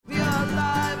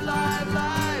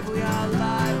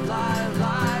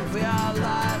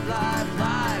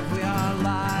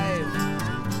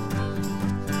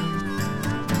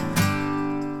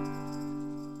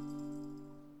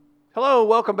Hello,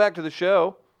 welcome back to the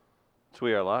show. It's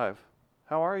We Are Live.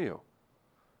 How are you?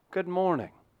 Good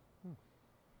morning.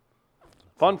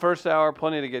 Fun first hour,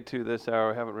 plenty to get to this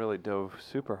hour. I haven't really dove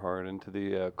super hard into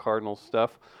the Cardinals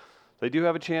stuff. They do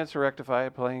have a chance to rectify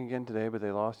it playing again today, but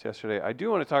they lost yesterday. I do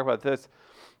want to talk about this.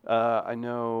 I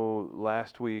know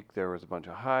last week there was a bunch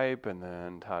of hype, and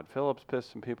then Todd Phillips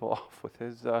pissed some people off with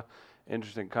his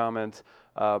interesting comments.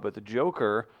 But the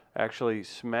Joker actually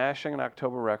smashing an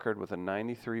October record with a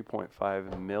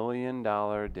 $93.5 million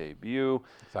debut.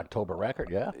 It's October record,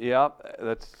 yeah? Yep,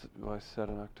 that's what I said,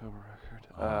 an October record.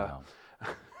 Wow.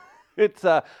 It's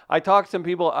I talked to some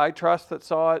people I trust that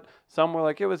saw it. Some were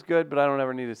like, it was good, but I don't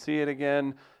ever need to see it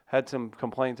again. Had some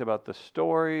complaints about the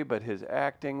story, but his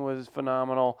acting was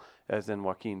phenomenal, as in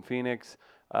Joaquin Phoenix.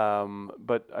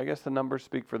 But I guess the numbers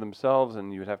speak for themselves,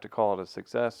 and you would have to call it a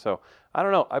success. So I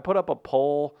don't know. I put up a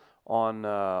poll on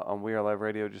We Are Live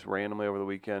Radio just randomly over the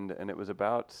weekend, and it was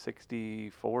about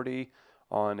 60-40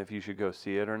 on if you should go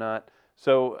see it or not.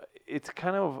 So it's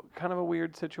kind of a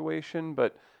weird situation,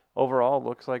 but overall,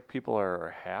 looks like people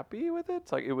are happy with it.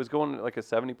 It's like it was going like a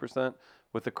 70%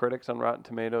 with the critics on Rotten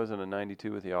Tomatoes and a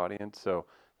 92% with the audience. So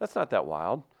that's not that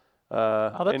wild.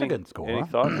 That's a good score. Any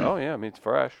thoughts? Oh yeah, I mean it's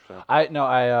fresh. So. I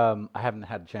haven't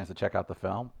had a chance to check out the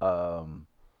film.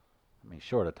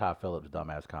 Short of Todd Phillips'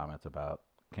 dumbass comments about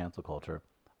cancel culture,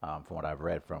 from what I've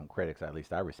read from critics, at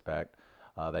least I respect,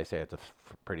 they say it's a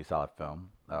pretty solid film.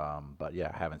 But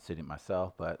yeah, I haven't seen it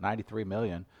myself. But $93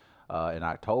 million in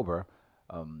October.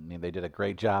 They did a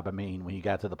great job. When you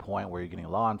got to the point where you're getting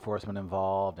law enforcement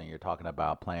involved and you're talking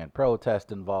about planned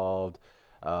protest involved,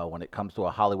 when it comes to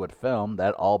a Hollywood film,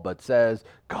 that all but says,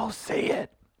 go see it.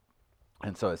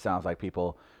 And so it sounds like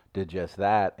people did just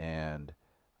that. And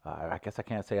I guess I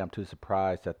can't say I'm too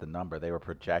surprised at the number. They were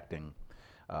projecting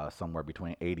somewhere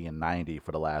between 80 and 90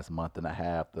 for the last month and a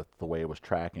half, the way it was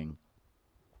tracking.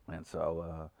 And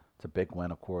so it's a big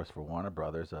win, of course, for Warner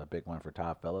Brothers, a big win for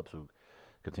Todd Phillips, who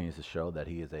continues to show that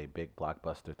he is a big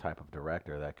blockbuster type of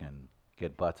director that can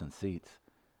get butts in seats.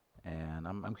 And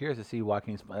I'm curious to see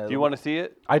Joaquin's. Do you want to see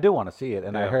it? I do want to see it.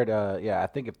 And Yeah. I heard, I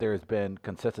think if there's been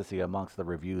consistency amongst the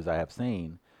reviews I have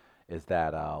seen, is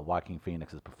that Joaquin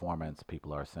Phoenix's performance,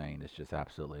 people are saying, is just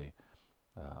absolutely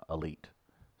elite.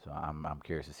 So I'm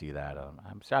curious to see that.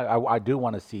 I do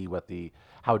want to see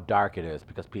how dark it is,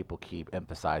 because people keep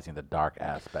emphasizing the dark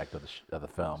aspect of the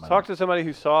film. Talk to somebody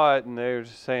who saw it, and they're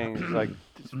just saying it's like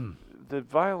the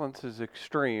violence is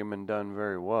extreme and done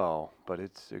very well, but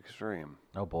it's extreme.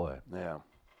 Oh boy. Yeah.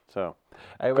 So,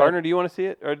 Hey, Gardner, do you want to see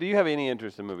it, or do you have any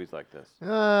interest in movies like this?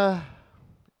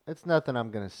 It's nothing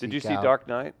I'm gonna see. Did you see Dark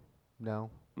Knight?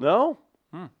 No. No.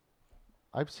 I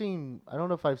don't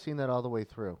know if I've seen that all the way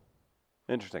through.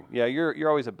 Interesting. Yeah, you're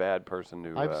always a bad person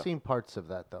to. I've seen parts of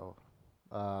that though.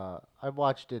 I've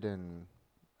watched it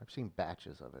I've seen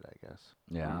batches of it, I guess.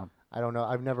 Yeah. I don't know.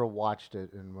 I've never watched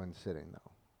it in one sitting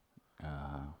though.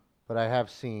 But I have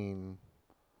seen,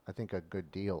 I think, a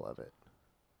good deal of it.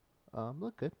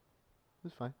 Look good. It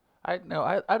was fine. I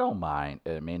don't mind.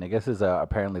 I guess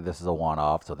apparently this is a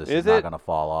one-off, so this Is is not it? going to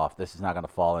fall off. This is not going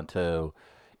to fall into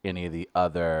any of the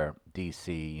other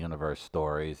DC universe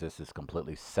stories. This is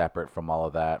completely separate from all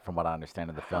of that. From what I understand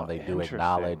of the film, they do interesting.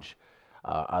 acknowledge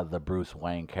the Bruce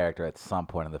Wayne character at some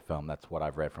point in the film. That's what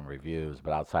I've read from reviews.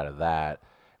 But outside of that,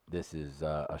 this is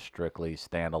a strictly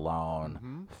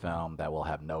standalone film that will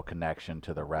have no connection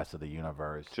to the rest of the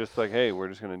universe. Just like, hey, we're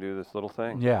just going to do this little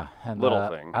thing. Yeah. And, Little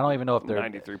thing. I don't even know if they're...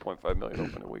 93.5 million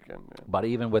opening weekend. Yeah. But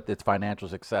even with its financial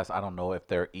success, I don't know if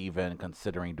they're even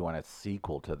considering doing a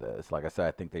sequel to this. Like I said,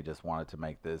 I think they just wanted to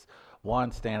make this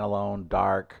one standalone,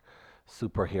 dark,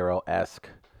 superhero-esque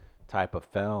type of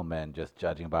film. And just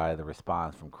judging by the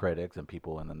response from critics and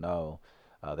people in the know,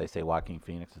 they say Joaquin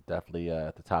Phoenix is definitely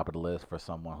at the top of the list for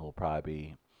someone who will probably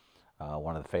be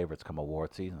one of the favorites come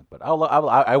award season. But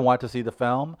I want to see the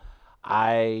film.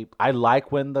 I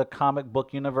like when the comic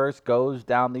book universe goes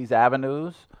down these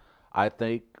avenues. I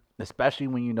think, especially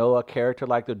when you know a character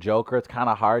like the Joker, it's kind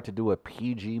of hard to do a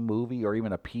PG movie or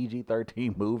even a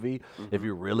PG-13 movie if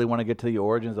you really want to get to the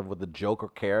origins of the Joker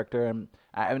character.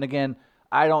 And again,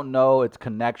 I don't know its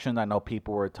connection. I know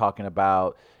people were talking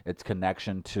about its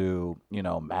connection to,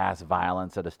 mass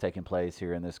violence that has taken place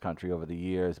here in this country over the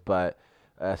years. But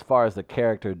as far as the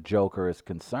character Joker is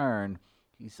concerned,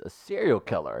 he's a serial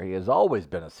killer. He has always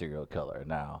been a serial killer.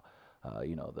 Now,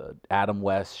 the Adam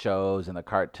West shows and the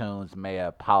cartoons may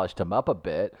have polished him up a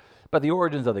bit, but the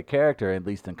origins of the character, at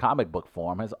least in comic book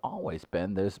form, has always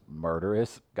been this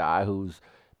murderous guy who's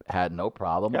had no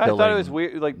problem Yeah, I killing thought it was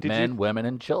weird. Like, men, women,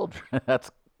 and children.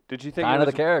 Did you think kind of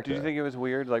the character. Did you think it was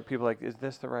weird? Like people like, is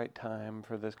this the right time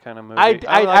for this kind of movie?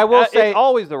 I will say it's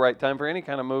always the right time for any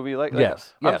kind of movie.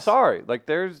 Yes. I'm sorry. Like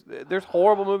there's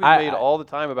horrible movies made all the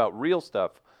time about real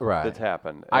stuff that's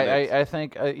happened. I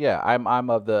think I'm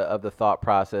of the thought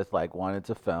process like one, it's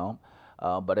a film.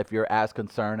 But if you're as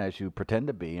concerned as you pretend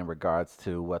to be in regards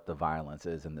to what the violence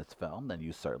is in this film, then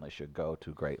you certainly should go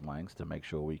to great lengths to make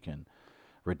sure we can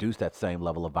reduce that same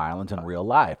level of violence in real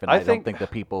life. And I don't think the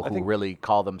people who really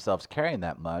call themselves caring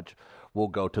that much will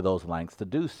go to those lengths to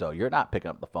do so. You're not picking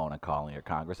up the phone and calling your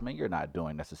congressman. You're not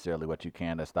doing necessarily what you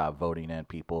can to stop voting in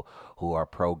people who are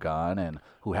pro-gun and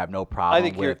who have no problem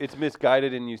with... I think it's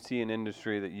misguided, and you see an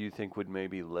industry that you think would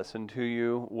maybe listen to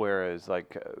you, whereas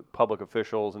like public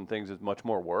officials and things is much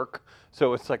more work.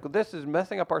 So it's like, this is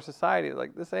messing up our society.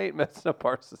 Like, this ain't messing up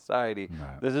our society.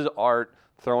 Right. This is art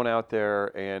thrown out there,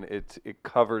 and it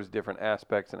covers different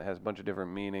aspects, and it has a bunch of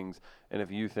different meanings. And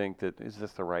if you think that, is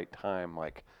this the right time,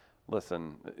 like,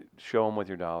 listen, show them with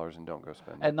your dollars and don't go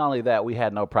spend it. And not only that, we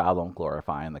had no problem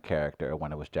glorifying the character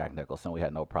when it was Jack Nicholson. We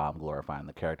had no problem glorifying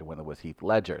the character when it was Heath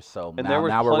Ledger. So and now we're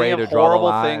plenty ready of to draw the horrible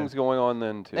line. things going on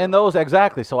then too. And those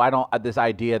exactly. So I don't this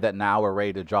idea that now we're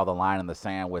ready to draw the line in the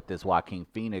sand with this Joaquin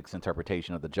Phoenix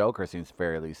interpretation of the Joker seems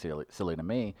fairly silly to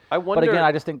me. I wonder. But again,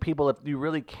 I just think people, if you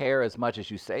really care as much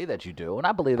as you say that you do, and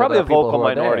I believe probably that a vocal people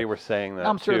minority there, were saying that.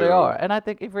 I'm sure they are. And I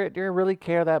think if you really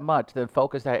care that much, then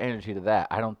focus that energy to that.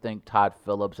 I don't think Todd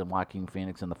Phillips and Joaquin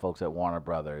Phoenix and the folks at Warner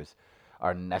Brothers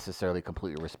are necessarily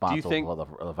completely responsible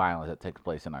for the violence that takes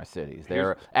place in our cities.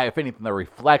 They're, if anything, the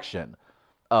reflection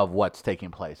of what's taking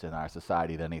place in our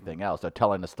society than anything else. They're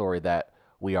telling a story that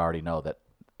we already know that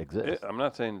exists. I'm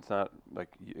not saying it's not, like,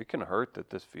 it can hurt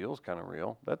that this feels kind of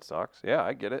real. That sucks. Yeah,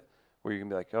 I get it. Where you can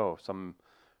be like, oh, some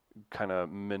kind of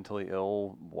mentally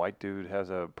ill white dude has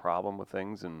a problem with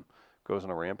things and goes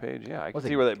on a rampage. Yeah, I can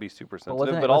see where that'd be super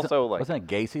sensitive. But also, like, wasn't it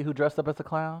Gacy who dressed up as a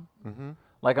clown? Mm-hmm.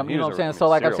 Like, you know what I'm saying? So,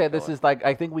 like I'm saying, this is like,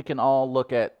 I think we can all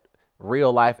look at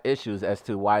real life issues as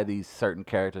to why these certain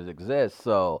characters exist.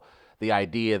 So the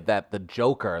idea that the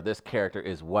Joker, this character,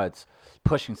 is what's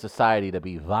pushing society to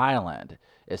be violent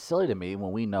is silly to me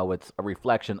when we know it's a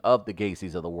reflection of the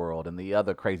Gacy's of the world and the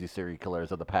other crazy serial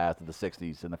killers of the past, of the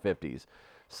 60s and the 50s.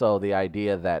 So the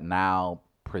idea that now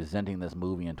presenting this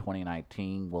movie in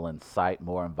 2019 will incite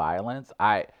more violence,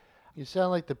 You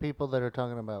sound like the people that are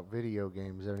talking about video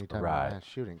games every time a mass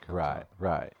shooting comes up.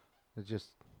 Right. It's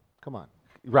just, come on.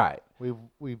 Right.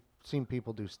 We've seen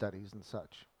people do studies and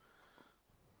such.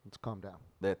 Let's calm down.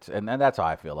 And that's how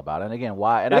I feel about it. And again,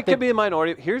 why? And it could be a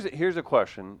minority. Here's a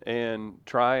question, and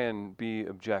try and be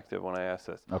objective when I ask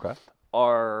this. Okay.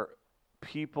 Are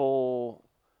people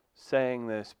saying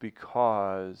this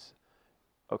because,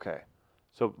 okay,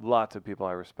 so lots of people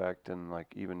I respect, and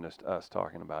like even just us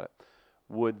talking about it,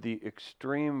 would the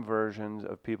extreme versions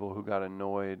of people who got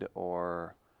annoyed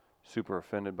or super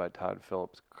offended by Todd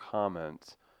Phillips'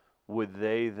 comments, would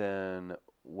they then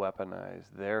weaponize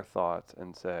their thoughts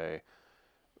and say,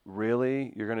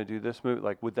 really, you're going to do this movie?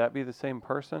 Like, would that be the same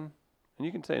person? And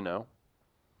you can say no.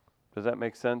 Does that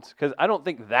make sense? Because I don't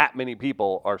think that many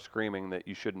people are screaming that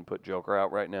you shouldn't put Joker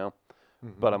out right now.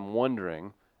 Mm-hmm. But I'm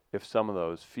wondering if some of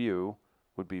those few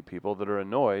would be people that are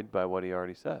annoyed by what he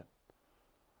already said.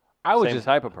 I was Same just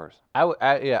type of person.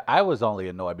 I was only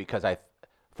annoyed because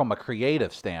from a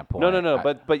creative standpoint.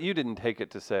 No. But you didn't take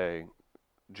it to say,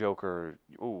 Joker,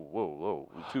 whoa,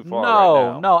 too far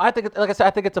right now. No. I think, like I said,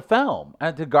 I think it's a film.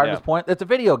 And to Gardner's point, it's a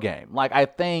video game. Like, I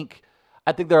think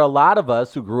there are a lot of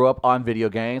us who grew up on video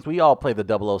games. We all play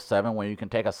the 007 when you can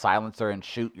take a silencer and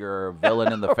shoot your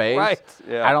villain in the face. Right.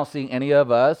 Yeah. I don't see any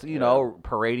of us,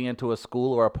 parading into a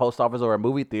school or a post office or a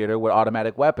movie theater with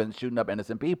automatic weapons shooting up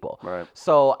innocent people. Right.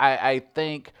 So I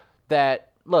think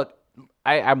that, look,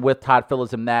 I'm with Todd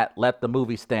Phillips in that. Let the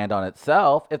movie stand on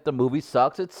itself. If the movie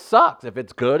sucks, it sucks. If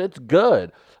it's good, it's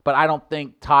good. But I don't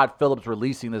think Todd Phillips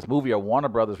releasing this movie or Warner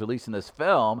Brothers releasing this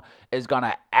film is going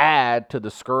to add to the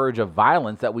scourge of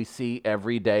violence that we see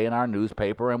every day in our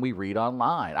newspaper and we read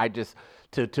online.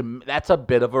 That's a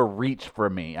bit of a reach for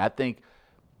me. I think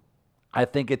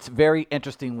it's very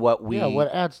interesting what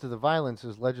what adds to the violence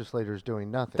is legislators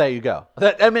doing nothing. There you go.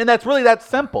 That's really that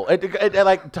simple.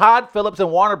 Like Todd Phillips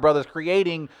and Warner Brothers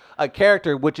creating a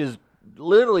character which is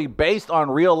literally based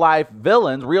on real life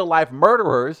villains, real life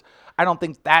murderers. I don't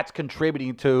think that's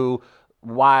contributing to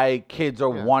why kids are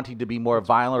wanting to be more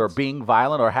violent or being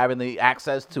violent or having the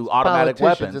access to automatic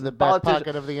weapons. In the back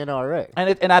pocket of the NRA.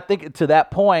 And I think to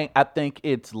that point, I think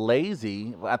it's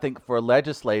lazy, I think, for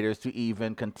legislators to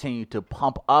even continue to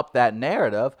pump up that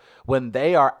narrative when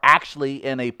they are actually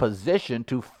in a position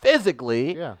to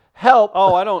physically help.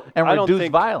 Oh, I don't. and I don't reduce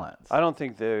think, violence. I don't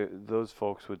think those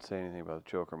folks would say anything about the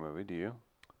Joker movie. Do you?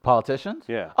 Politicians?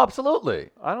 Yeah. Absolutely.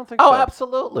 I don't think Oh, so.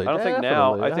 absolutely. I don't think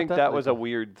now. Definitely. I think that was a definitely.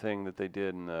 weird thing that they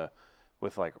did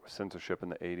with like censorship in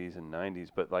the 80s and 90s.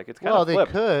 But like it's kind Well, of they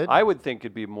flipped. could. I would think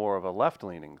it'd be more of a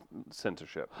left-leaning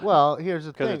censorship Well, here's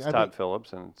the because thing. it's I Todd mean,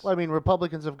 Phillips and it's. well, I mean,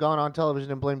 Republicans have gone on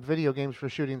television and blamed video games for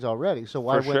shootings already. So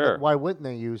why For wouldn't sure. why wouldn't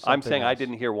they use? I'm something saying I else?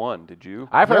 didn't hear one. Did you?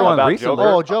 I've heard No, one about recently. Joker?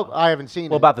 Oh, joke! I haven't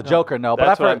seen Well, it. about the No. Joker, no. But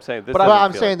That's I've what heard, I'm saying. This but doesn't Well, I've,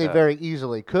 I'm feel saying like they that. very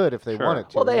easily could if they Sure. wanted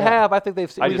to. well, they yeah. have. I think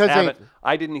they've seen. I just Because haven't.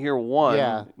 I didn't hear one.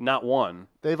 Yeah. Not one.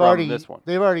 They've from already this one.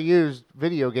 they've already used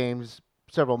video games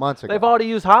several months ago. They've already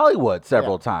used Hollywood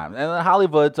several times. And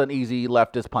Hollywood's an easy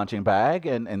leftist punching bag,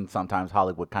 and sometimes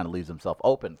Hollywood kind of leaves himself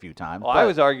open a few times. Well, but I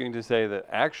was arguing to say that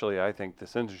actually I think the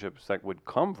censorship would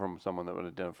come from someone that would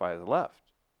identify as left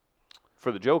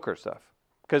for the Joker stuff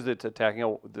because it's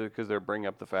attacking because they're bringing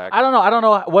up the fact. I don't know. I don't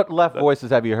know what left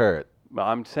voices have you heard?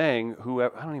 I'm saying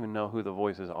whoever. I don't even know who the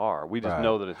voices are. We just Right.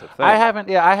 know that it's a thing. I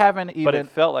haven't even. But it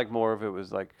felt like more of it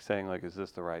was like saying like, is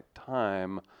this the right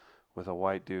time with a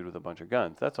white dude with a bunch of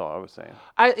guns? That's all I was saying.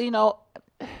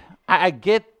 I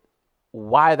get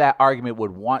why that argument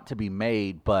would want to be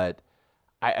made, but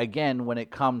again, when it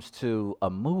comes to a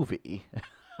movie,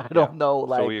 I don't know,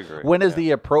 like, we agree. when is Yeah.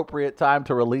 the appropriate time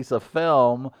to release a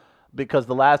film? Because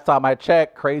the last time I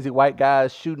checked, crazy white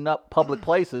guys shooting up public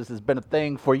places has been a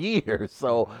thing for years.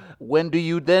 So when do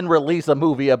you then release a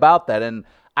movie about that? And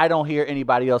I don't hear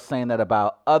anybody else saying that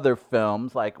about other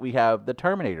films. Like we have The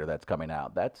Terminator that's coming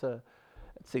out.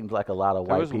 It seems like a lot of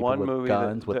There white was people one with movie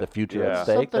guns with that- the future yeah. at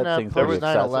stake. something That seems post pretty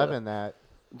excessive. 9/11 that.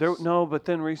 No, but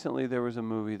then recently there was a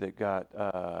movie that got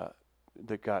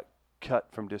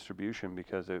cut from distribution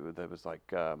because it was like.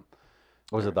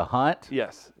 Was it The Hunt?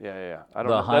 Yes, yeah. I don't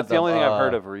The know. Hunt That's the of, only thing I've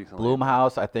heard of recently.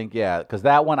 Blumhouse, I think, yeah, because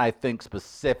that one I think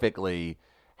specifically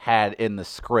had in the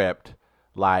script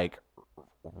like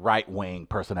right-wing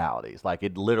personalities. Like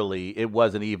it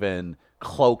wasn't even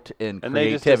cloaked in And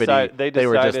they just creativity. they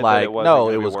were just decided that like, it wasn't no,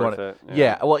 gonna it be was going worth to. it.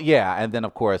 Yeah, well, yeah, and then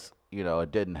of course,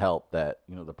 it didn't help that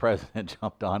the president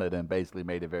jumped on it and basically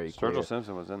made it very clear. Sergio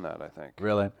Simpson was in that, I think.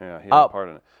 Really? Yeah, he had a part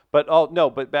in it. But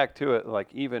but back to it.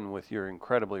 Like even with your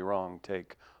incredibly wrong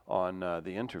take on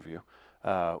the interview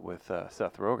with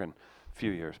Seth Rogen a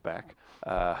few years back,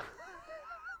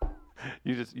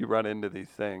 you run into these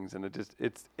things, and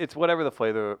it's whatever the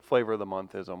flavor of the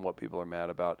month is on what people are mad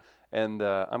about. And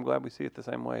I'm glad we see it the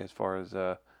same way as far as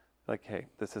like, hey,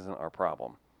 this isn't our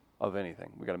problem of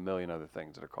anything. We got a million other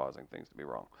things that are causing things to be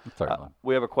wrong. Certainly.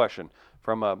 We have a question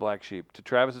from Black Sheep to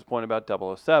Travis's point about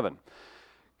 007.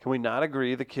 Can we not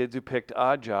agree the kids who picked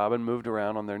Odd Job and moved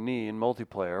around on their knee in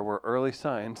multiplayer were early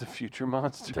signs of future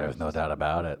monsters? There's no doubt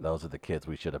about it. Those are the kids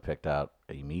we should have picked out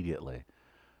immediately.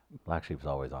 Black Sheep's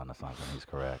always on to something. He's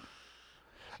correct.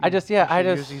 You should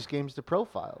use these games to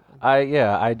profile them.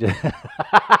 I did.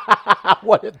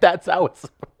 What if that's how it's?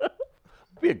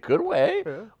 Be a good way.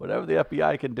 Yeah. Whatever the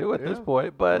FBI can do at this Yeah.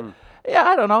 point, but yeah,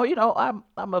 I don't know.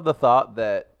 I'm of the thought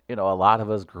that a lot of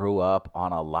us grew up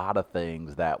on a lot of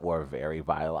things that were very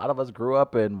violent. A lot of us grew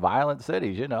up in violent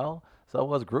cities. Some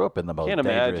of us grew up in the most Can't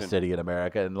dangerous imagine. city in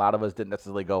America, and a lot of us didn't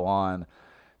necessarily go on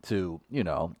to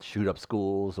shoot up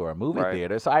schools or movie Right.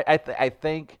 theaters. So I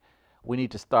think we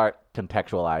need to start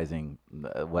contextualizing.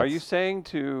 Are you saying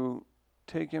to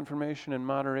take information in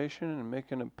moderation and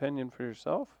make an opinion for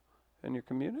yourself and your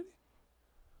community?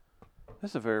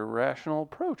 This is a very rational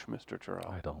approach, Mr. Terrell.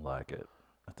 I don't like it.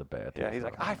 That's a bad thing. Yeah, he's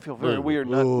like, I feel very weird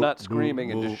not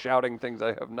screaming and just shouting things I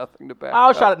have nothing to back I'll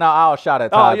up. I'll shout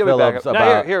at Todd you'll be back Phillips up. about.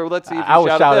 Now, here, let's see if you I was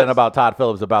shout at shouting this. about Todd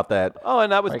Phillips about that. Oh,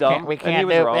 and that was dumb. We and can't he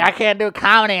was do. wrong. I can't do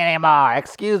comedy anymore.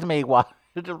 Excuse me. What?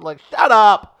 Just like, shut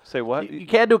up. Say what? You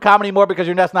can't do comedy anymore because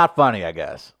that's not funny. I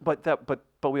guess.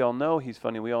 But we all know he's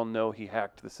funny. We all know he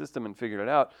hacked the system and figured it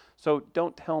out. So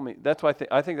don't tell me. That's why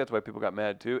I think that's why people got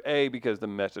mad too. A, because the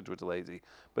message was lazy,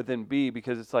 but then B,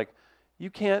 because it's like you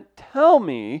can't tell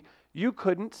me you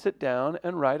couldn't sit down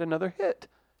and write another hit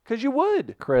because you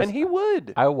would, Chris, and he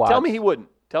would. I watched. Tell me he wouldn't.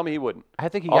 Tell me he wouldn't. I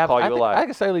think he. I'll call you a liar. I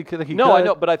can certainly think he No, could. I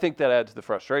know, but I think that adds to the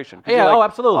frustration. 'Cause Yeah, you're like,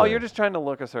 absolutely. Oh, you're just trying to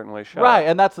look a certain way. Shut Right, up.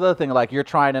 and that's the other thing. Like you're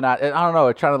trying to not. I don't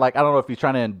know. Trying to I don't know if he's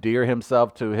trying to endear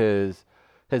himself to his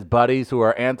buddies who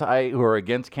are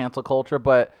against cancel culture.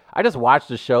 But I just watched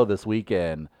the show this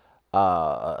weekend.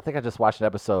 I think I just watched an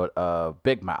episode of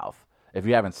Big Mouth. If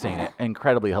you haven't seen it,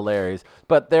 incredibly hilarious.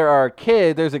 But there are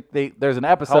kids. There's an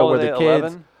episode How old where are the they, kids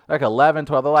 11? like 11,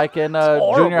 12. They're like in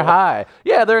horrible. junior high.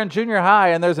 Yeah, they're in junior high,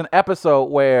 and there's an episode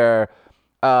where,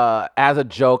 as a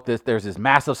joke, there's this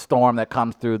massive storm that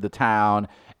comes through the town,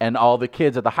 and all the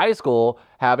kids at the high school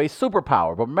have a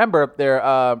superpower. But remember, they're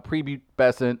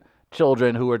prepubescent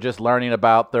children who are just learning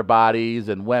about their bodies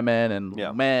and women and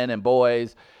men and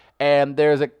boys. And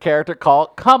there's a character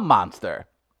called Cum Monster.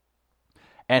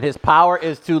 And his power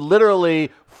is to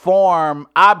literally form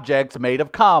objects made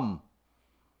of cum.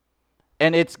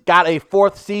 And it's got a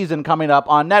 4th season coming up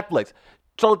on Netflix.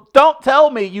 So don't tell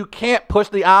me you can't push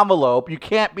the envelope, you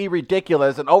can't be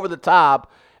ridiculous and over the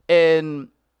top in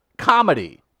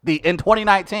comedy in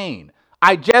 2019.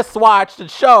 I just watched a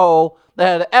show that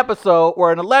had an episode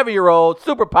where an 11-year-old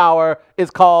superpower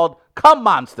is called Cum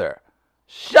Monster.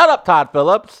 Shut up, Todd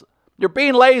Phillips. You're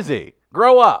being lazy.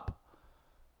 Grow up.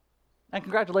 And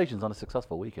congratulations on a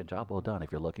successful weekend. Job well done.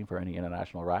 If you're looking for any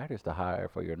international writers to hire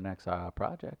for your next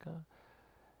project,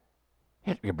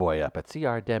 hit your boy up at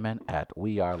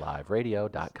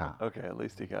crdemin@weareliveradio.com. Okay, at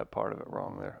least he got part of it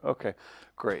wrong there. Okay,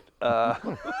 great.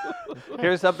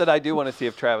 Here's something I do want to see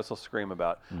if Travis will scream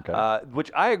about,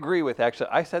 which I agree with, actually.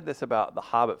 I said this about the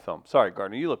Hobbit film. Sorry,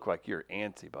 Gardner, you look like you're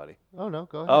antsy, buddy. Oh, no,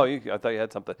 go ahead. Oh, I thought you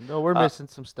had something. No, we're missing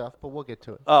some stuff, but we'll get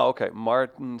to it. Oh, okay.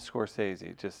 Martin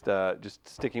Scorsese, just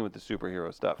sticking with the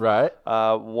superhero stuff. Right.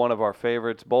 One of our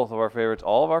favorites, both of our favorites,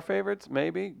 all of our favorites,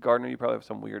 maybe. Gardner, you probably have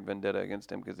some weird vendetta against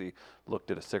him because he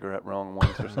looked at a cigarette wrong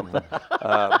once or something.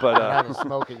 Have a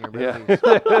smoke in your movies.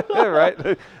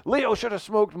 Right. Leo should have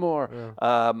smoked more.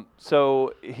 Yeah.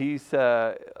 So he's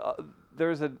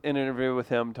there's an interview with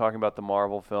him talking about the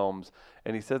Marvel films,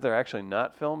 and he says they're actually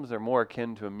not films; they're more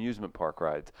akin to amusement park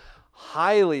rides.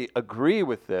 Highly agree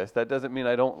with this. That doesn't mean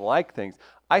I don't like things.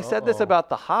 I said this about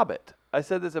The Hobbit.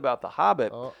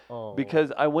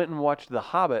 Because I went and watched The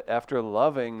Hobbit after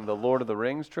loving the Lord of the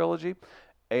Rings trilogy.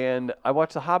 And I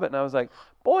watched The Hobbit, and I was like,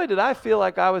 boy, did I feel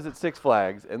like I was at Six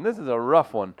Flags, and this is a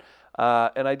rough one.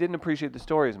 And I didn't appreciate the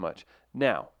story as much.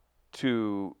 Now,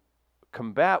 to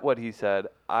combat what he said,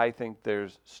 I think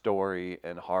there's story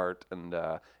and heart and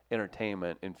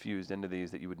entertainment infused into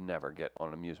these that you would never get on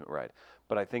an amusement ride.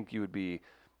 But I think you would be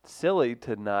silly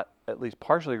to not at least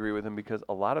partially agree with him, because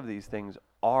a lot of these things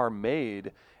are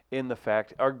made in the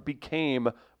fact, or became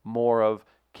more of,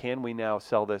 can we now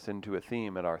sell this into a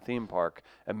theme at our theme park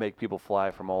and make people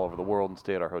fly from all over the world and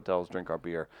stay at our hotels, drink our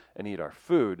beer, and eat our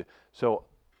food? So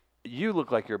you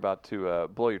look like you're about to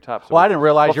blow your top. So well, I didn't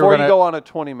realize you were going to... Before you go on a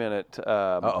 20-minute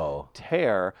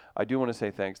tear, I do want to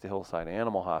say thanks to Hillside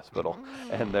Animal Hospital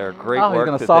and their great work that they do. You're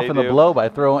going to soften the blow by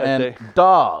throwing in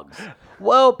dogs.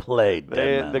 Well played,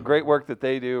 the great work that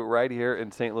they do right here in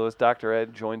St. Louis. Dr.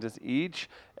 Ed joins us each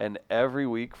and every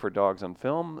week for Dogs on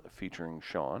Film, featuring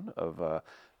Sean of...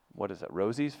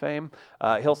 Rosie's fame.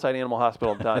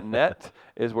 HillsideAnimalHospital.net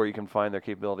is where you can find their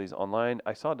capabilities online.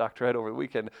 I saw Dr. Ed over the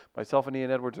weekend. Myself and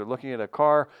Ian Edwards are looking at a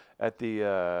car at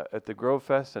the Grove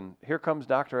Fest, and here comes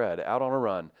Dr. Ed out on a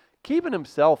run, keeping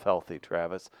himself healthy,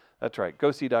 Travis. That's right.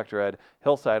 Go see Dr. Ed,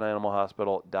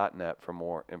 HillsideAnimalHospital.net for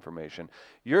more information.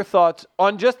 Your thoughts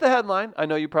on just the headline. I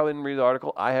know you probably didn't read the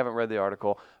article. I haven't read the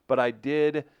article, but I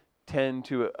did tend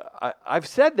to... I've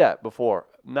said that before,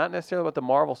 not necessarily about the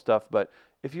Marvel stuff, but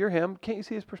if you're him, can't you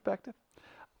see his perspective?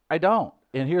 I don't.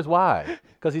 And here's why.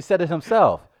 Because he said it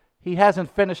himself. He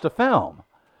hasn't finished a film.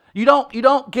 You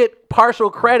don't get partial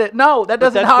credit. No, that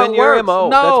doesn't how it works. MO.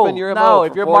 No, that's been your MO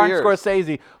if you're Martin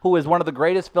Scorsese, who is one of the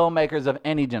greatest filmmakers of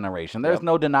any generation, there's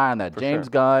no denying that. James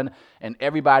Gunn and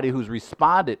everybody who's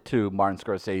responded to Martin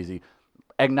Scorsese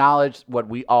acknowledged what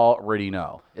we already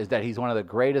know, is that he's one of the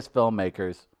greatest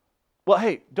filmmakers Well,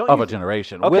 hey, don't of you a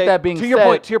generation. Okay, With that being said,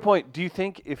 to your point, do you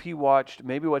think if he watched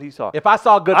maybe what he saw? If I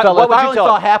saw Goodfellas, if I only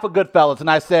saw half of Goodfellas and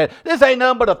I said, this ain't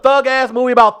nothing but a thug-ass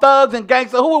movie about thugs and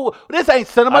gangsters, this ain't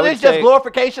cinema, this is just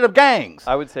glorification of gangs.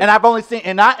 I would say. And I've only seen,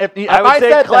 if I I said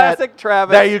said classic that,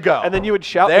 Travis. there you go. And then you would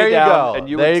shout there me you down, go. and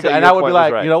you there would you say go. And your I would point be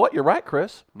like, was right. you know what, you're right,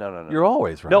 Chris. No. You're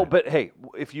always right. No, but hey,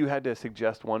 if you had to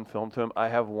suggest one film to him, I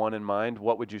have one in mind.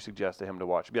 What would you suggest to him to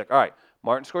watch? Be like, all right,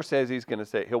 Martin Scorsese is going to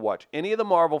say he'll watch any of the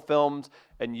Marvel films,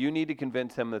 and you need to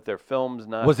convince him that they're films,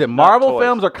 not Was it Marvel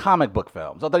films or comic book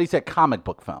films? I thought he said comic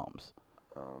book films.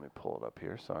 Let me pull it up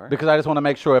here. Sorry. Because I just want to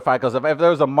make sure if there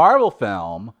was a Marvel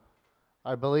film.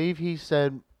 I believe he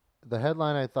said, the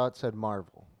headline I thought said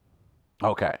Marvel.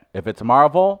 Okay. If it's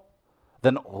Marvel,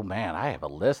 then, oh man, I have a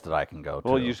list that I can go to.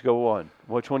 Well, you just go one.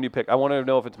 Which one do you pick? I want to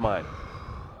know if it's mine.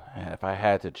 And if I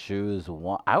had to choose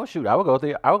one, I would go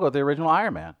with the original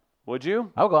Iron Man. Would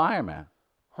you? I would go Iron Man.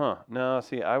 Huh. No,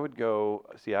 I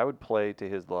would play to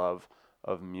his love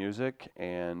of music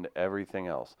and everything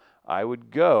else. I would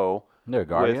go with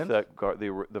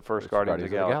the first Guardians of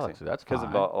the Galaxy. That's because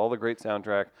of all the great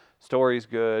soundtrack. Story's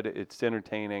good. It's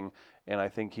entertaining, and I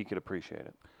think he could appreciate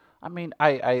it. I mean,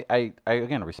 I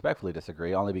again respectfully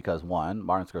disagree, only because one,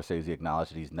 Martin Scorsese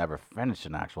acknowledged that he's never finished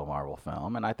an actual Marvel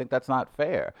film, and I think that's not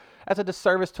fair. That's a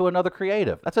disservice to another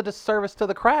creative. That's a disservice to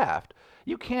the craft.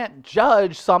 You can't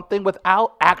judge something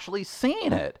without actually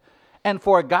seeing it. And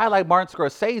for a guy like Martin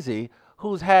Scorsese,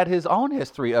 who's had his own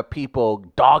history of people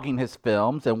dogging his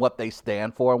films and what they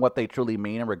stand for and what they truly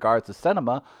mean in regards to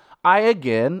cinema, I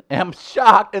again am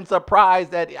shocked and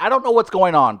surprised that I don't know what's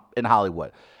going on in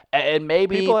Hollywood. And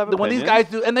maybe People have when these opinions.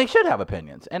 guys do, and they should have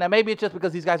opinions, and maybe it's just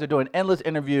because these guys are doing endless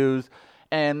interviews,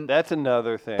 and That's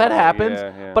another thing. that happens.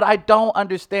 Yeah. But I don't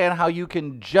understand how you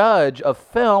can judge a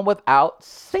film without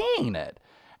seeing it.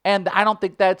 And I don't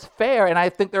think that's fair. And I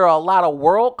think there are a lot of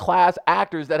world-class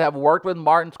actors that have worked with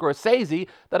Martin Scorsese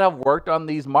that have worked on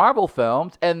these Marvel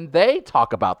films, and they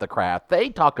talk about the craft. They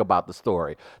talk about the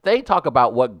story. They talk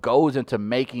about what goes into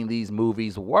making these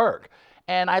movies work.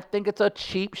 And I think it's a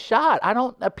cheap shot.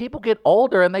 People get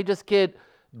older and they just get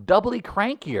doubly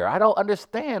crankier. I don't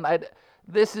understand.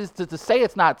 This is to say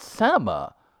it's not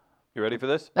cinema. You ready for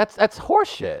this? That's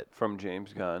horseshit. From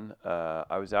James Gunn.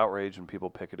 I was outraged when people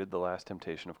picketed The Last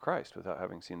Temptation of Christ without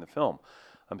having seen the film.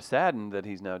 I'm saddened that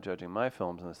he's now judging my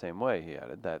films in the same way, he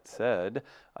added. That said,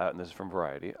 and this is from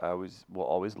Variety, I will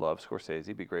always love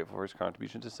Scorsese, be grateful for his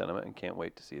contribution to cinema, and can't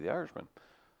wait to see The Irishman.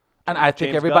 And I think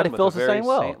James everybody Gunn with feels a the very same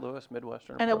way. St. Louis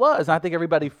Midwestern And it approach. was. I think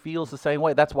everybody feels the same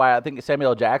way. That's why I think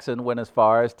Samuel L. Jackson went as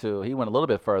far as he went a little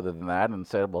bit further than that and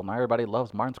said, well, not everybody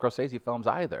loves Martin Scorsese films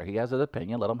either. He has an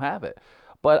opinion, let him have it.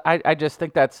 But I just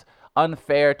think that's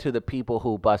unfair to the people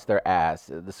who bust their ass,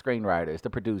 the screenwriters,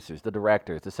 the producers, the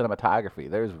directors, the cinematography.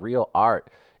 There's real art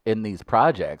in these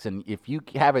projects. And if you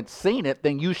haven't seen it,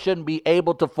 then you shouldn't be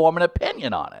able to form an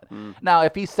opinion on it. Now,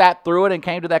 if he sat through it and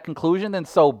came to that conclusion, then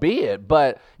so be it.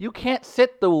 But you can't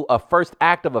sit through a first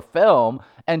act of a film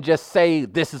and just say,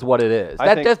 this is what it is.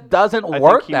 That just doesn't I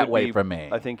work think he that would way be- for me.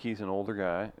 I think he's an older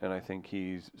guy, and I think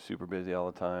he's super busy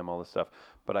all the time, all this stuff.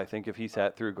 But I think if he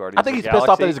sat through Guardians I think of he's the pissed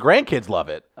off that Galaxy- his grandkids love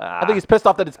it. I think he's pissed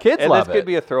off that his kids and love this it. could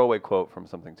be a throwaway quote from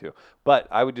something too. But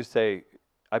I would just say,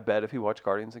 I bet if he watched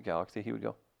Guardians of the Galaxy, he would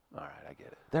go, all right, I get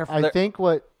it. I think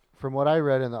from what I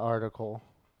read in the article,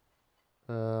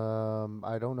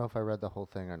 I don't know if I read the whole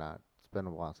thing or not. It's been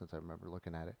a while since I remember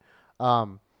looking at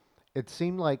it. It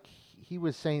seemed like he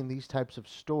was saying these types of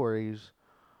stories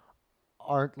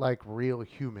aren't like real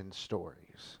human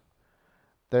stories.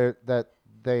 That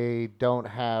they don't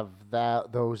have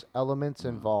those elements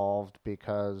involved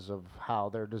because of how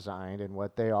they're designed and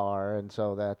what they are, and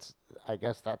so I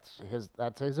guess that's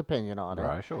his opinion on it.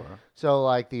 Right, sure. So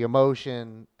like the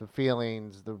emotion, the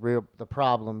feelings, the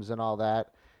problems and all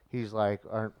that, he's like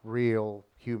aren't real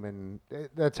human.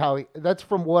 That's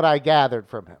from what I gathered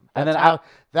from him. And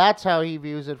That's how he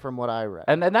views it from what I read.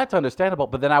 And that's understandable.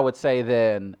 But then I would say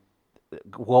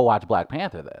go watch Black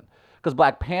Panther then. Because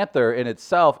Black Panther in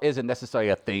itself isn't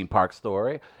necessarily a theme park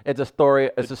story. It's a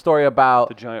story. It's a story about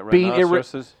The giant being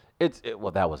rhinoceroses.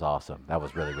 Well, that was awesome. That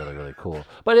was really, really, really cool.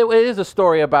 But it is a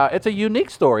story about. It's a unique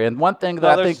story, and one thing that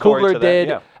Well, I there's think a story Coogler to that, did.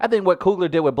 yeah. I think what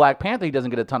Coogler did with Black Panther, he doesn't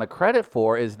get a ton of credit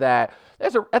for, is that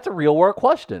that's a real world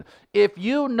question. If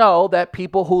you know that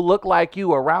people who look like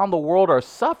you around the world are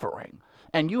suffering,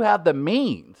 and you have the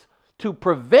means to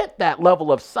prevent that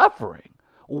level of suffering,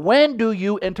 when do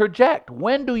you interject?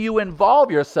 When do you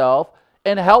involve yourself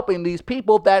in helping these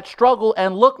people that struggle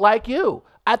and look like you?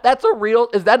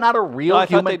 Is that not a real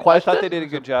human question? I thought they did a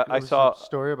good job. It I was saw a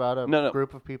story about a No.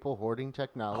 group of people hoarding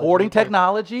technology. Hoarding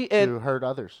to hurt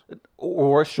others.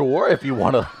 or sure, if you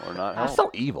want to. Or not That's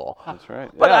help. so evil. That's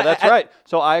right. But yeah, I- that's I- right.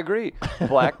 So I agree.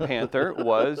 Black Panther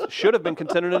should have been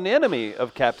considered an enemy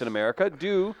of Captain America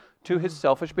due to his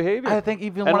selfish behavior. I think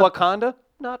even and one of- Wakanda,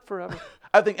 not forever.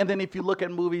 I think, and then if you look at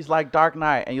movies like Dark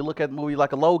Knight and you look at a movie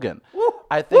like Logan,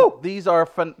 I think these are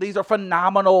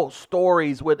phenomenal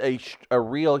stories with a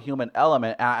real human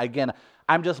element. And again,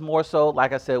 I'm just more so,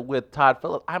 like I said, with Todd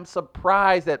Phillips. I'm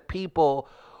surprised that people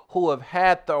who have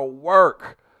had their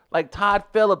work, like Todd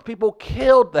Phillips, people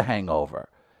killed The Hangover.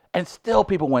 And still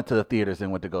people went to the theaters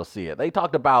and went to go see it. They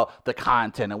talked about the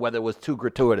content and whether it was too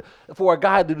gratuitous. For a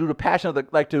guy to do the Passion of the,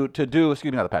 not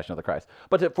the Passion of the Christ,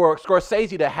 but for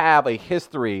Scorsese to have a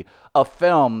history of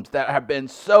films that have been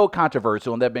so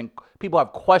controversial and people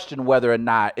have questioned whether or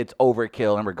not it's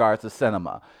overkill in regards to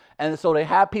cinema. And so they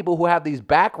have people who have these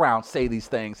backgrounds say these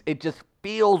things. It just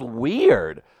feels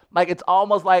weird. Like it's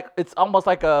almost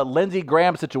like a Lindsey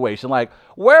Graham situation. Like,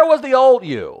 where was the old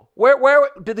you? Where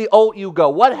did the old you go?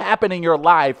 What happened in your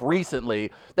life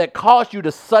recently that caused you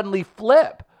to suddenly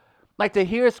flip? Like to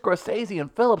hear Scorsese and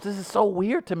Phillips, this is so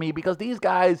weird to me because these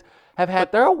guys have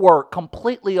had their work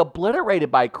completely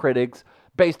obliterated by critics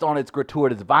based on its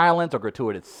gratuitous violence or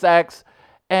gratuitous sex.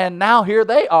 And now here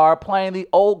they are playing the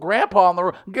old grandpa on the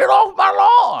road. Get off my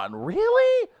lawn.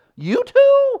 Really? You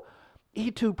two?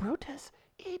 E2 Brutus.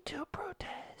 E2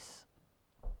 Brutus.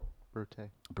 Brute.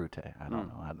 I don't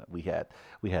know. We had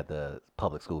the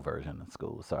public school version in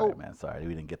school. Sorry, man. Sorry.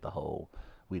 We didn't get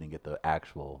the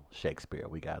actual Shakespeare.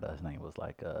 We got his name was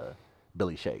like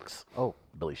Billy Shakes. Oh.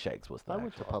 Billy Shakes was the I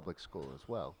went to actual. public school as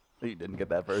well. You didn't get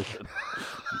that version.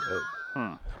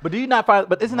 But do you not find?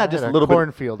 But isn't that just I a had little bit?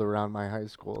 cornfield around my high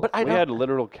school. But I We don't. had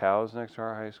literal cows next to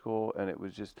our high school, and it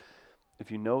was just,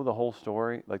 if you know the whole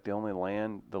story, like the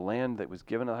land that was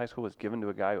given to the high school was given to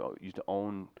a guy who used to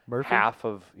own Murphy? half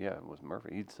of, it was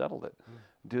Murphy. He'd settled it,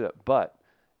 do that. But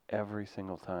every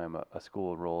single time a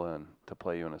school would roll in to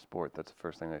play you in a sport, that's the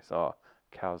first thing they saw,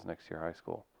 cows next to your high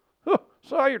school.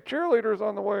 Saw your cheerleaders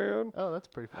on the way in. Oh, that's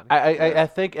pretty funny. I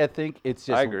think it's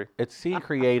just. I agree. It's seeing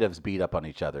creatives beat up on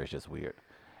each other is just weird,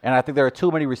 and I think there are too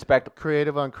many respect.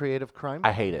 Creative on creative crime.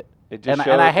 I hate it. It just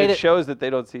and I hate it. shows that they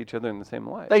don't see each other in the same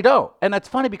light. They don't, and that's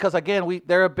funny because again,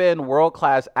 there have been world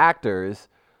class actors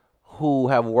who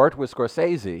have worked with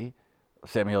Scorsese,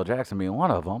 Samuel L. Jackson being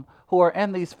one of them, who are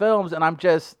in these films, and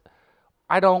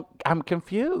I'm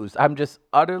confused. I'm just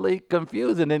utterly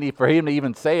confused. And then for him to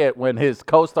even say it when his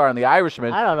co-star in The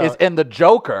Irishman I don't know. is in The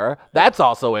Joker, that's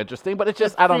also interesting. But it's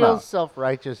just, I don't know. It feels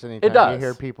self-righteous anytime does. you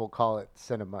hear people call it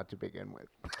cinema to begin with.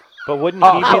 But wouldn't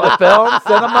he be The film,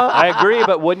 cinema? I agree,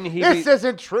 but wouldn't he This be...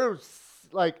 isn't true.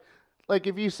 Like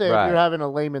if you say Right. if you're having a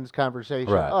layman's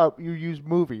conversation, Right. you use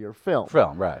movie or film.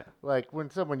 Film, right. Like when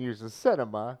someone uses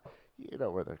cinema, you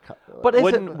know where they're But is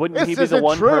Wouldn't this he be the isn't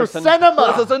one true person...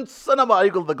 cinema. This isn't cinema.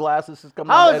 You go, the glasses is coming.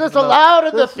 How on is the this edge of allowed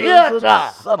in the This isn't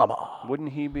theater? Cinema. Wouldn't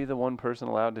he be the one person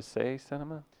allowed to say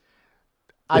cinema?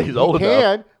 He's He old enough.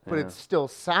 can, but Yeah. it still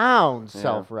sounds Yeah.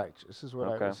 self-righteous, is what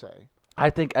I Okay. would say. I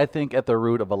think at the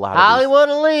root of a lot of these, Hollywood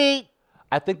elite.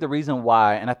 I think the reason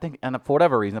why, and for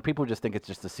whatever reason, people just think it's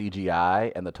just the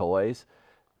CGI and the toys.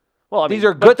 Well, I These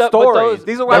mean, are good but stories. those-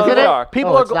 These are those what they it? are.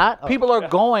 people Oh, are. it's not? Oh. People are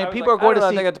going. I was People like, are going I to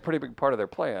think see. that's a pretty big part of their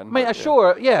plan. I mean, but, yeah.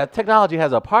 sure, yeah, technology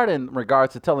has a part in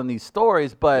regards to telling these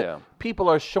stories, but Yeah. people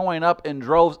are showing up in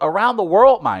droves around the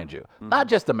world, mind you. Mm-hmm. Not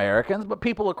just Americans, but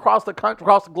people across the country,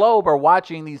 across the globe are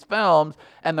watching these films,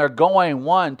 and they're going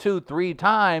 1, 2, 3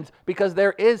 times because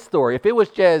there is story. If it was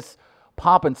just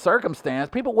pomp and circumstance,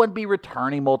 people wouldn't be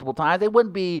returning multiple times. They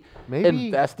wouldn't be Maybe-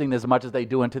 investing as much as they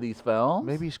do into these films.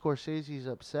 Maybe Scorsese's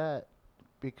upset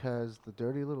because the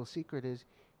dirty little secret is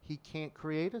he can't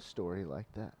create a story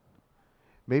like that.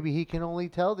 Maybe he can only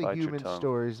tell the Bite your human tongue.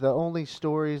 stories, the only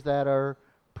stories that are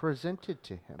presented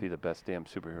to him. Be the best damn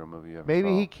superhero movie you ever Maybe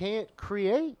saw. he can't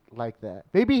create like that.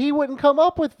 Maybe he wouldn't come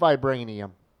up with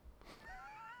vibranium.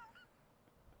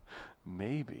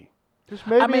 Maybe. Just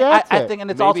maybe I mean, that's I it. think,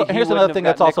 and it's Maybe also he here's wouldn't another have thing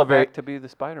got that's also very Nickelback to be the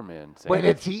Spider-Man. when saying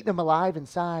it's eating him alive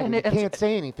inside and he it's- can't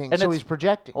say anything, and so it's- he's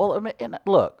projecting. Well, I mean, and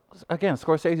look, again,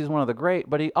 Scorsese is one of the great,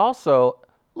 but he also,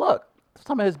 look,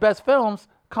 some of his best films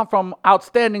come from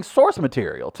outstanding source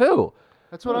material, too.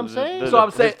 That's what I'm saying. So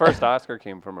I'm saying- his first Oscar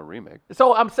came from a remake.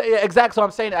 So I'm saying, exactly, so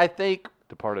I'm saying, I think,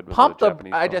 Departed was Pump a the,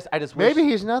 Japanese I film. just wish, Maybe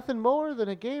he's nothing more than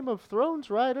a Game of Thrones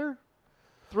writer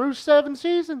through 7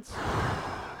 seasons.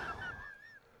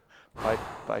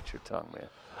 Bite your tongue, man.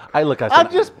 I look,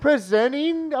 I'm just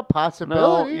presenting a No,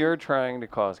 possibility. you're trying to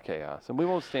cause chaos, and we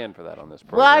won't stand for that on this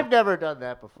program. Well, I've never done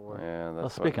that before. Yeah, that's Well,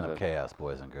 what speaking the- of chaos,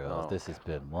 boys and girls, Oh, this has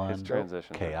been one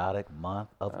transition. chaotic month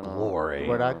of I know. glory.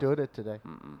 We're not doing it today.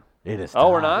 It is Oh,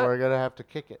 we're time. not? We're going to have to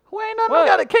kick it. We ain't nothing. What? We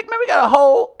got to kick, man. We got a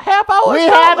whole half hour. We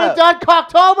show haven't left. done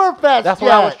Cocktoberfest That's yet.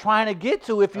 what I was trying to get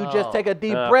to. If you just Oh. take a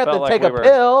deep I breath felt and like take we a were-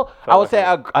 pill, I would like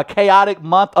say we a chaotic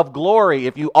month of glory.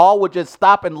 If you all would just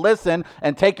stop and listen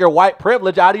and take your white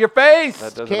privilege out of your face.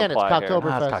 That doesn't Can, it's apply here. Cocktober-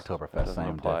 Nah, it's Fest. Cocktoberfest. Doesn't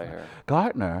Same apply difference. here.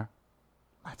 Gardner,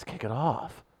 let's kick it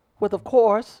off with, of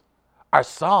course, our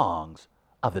songs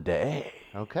of the day.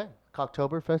 Okay.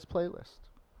 Cocktoberfest playlist.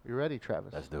 You ready,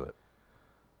 Travis? Let's do it.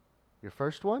 Your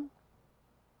first one?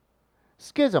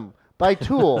 Schism by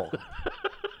Tool.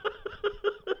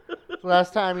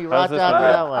 Last time you How's rocked this out to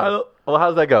one? that one. Well,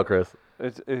 how's that go, Chris?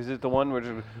 Is it the one where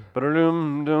just... I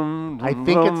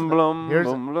think it's the- here's-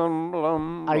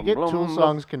 I get Tool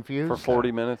songs for confused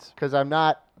 40 minutes. because I'm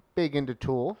not big into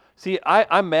Tool. See,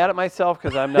 I'm mad at myself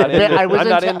because I'm not into. I was I'm in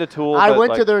not ta- into Tool. I but,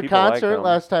 went to like, their people like concert them.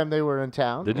 last time they were in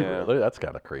town. Did you Yeah. really? That's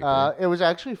kind of creepy. It was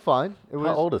actually fun. It was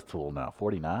How old is Tool now?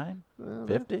 49?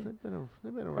 50? They've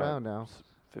been around now.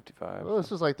 55. Well,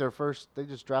 this is like their first. They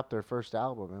just dropped their first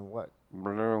album in what?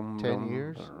 10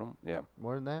 years? Yeah.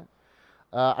 More than that?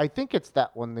 I think it's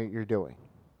that one that you're doing.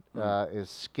 Is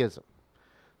Schism.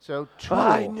 So Tool.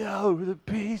 I know the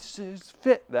pieces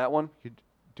fit. That one.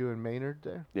 doing Maynard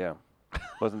there? Yeah.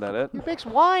 Wasn't that it? He makes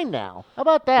wine now. How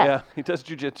about that? Yeah, he does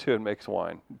jujitsu and makes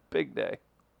wine. Big day.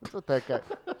 That's what that guy.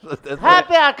 That's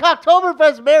Happy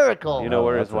Oktoberfest miracle. You know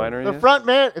where his that's it. winery the is? front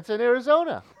man. It's in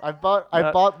Arizona. I bought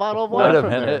a bottle of wine Wait a from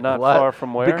minute. there. Not what? far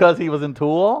from where? Because he was in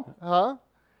Tool? Huh?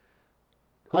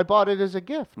 I bought it as a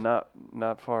gift. Not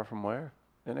far from where?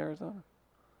 In Arizona?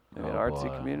 In an artsy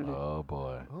boy. community? Oh,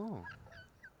 boy. Oh.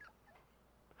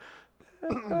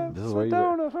 This is where you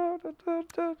were.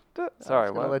 Sorry,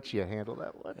 I'm gonna what? let you handle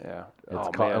that one. Yeah. It's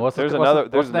Oh, called- man. what's the- There's what's the- another,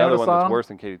 what's there's the name of another the one that's song? worse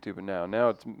than Katie Tupin now. Now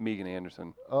it's Megan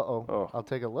Anderson, Oh. Oh. I'll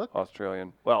take a look.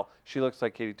 Australian. Well, she looks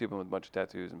like Katie Tupin with a bunch of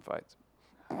tattoos and fights.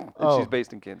 And Oh. she's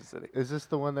based in Kansas City. Is this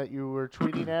the one that you were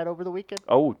tweeting at over the weekend?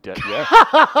 Oh, yeah.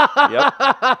 Yep.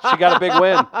 She got a big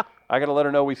win. I got to let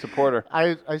her know we support her.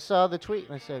 I saw the tweet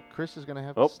and I said Chris is gonna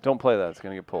have. Oh, to don't play that. It's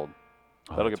going to get pulled.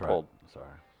 Oh, That'll that's get right. pulled. Sorry.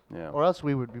 Yeah. or else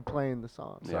we would be playing the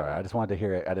song. Yeah. Sorry. I just wanted to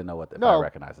hear it. I didn't know what if No. I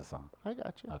recognize the song. I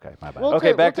got you. Okay, my bad. Well,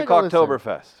 Okay, back we'll to take a listen.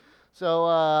 Cocktoberfest.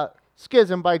 So,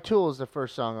 Schism by Tool is the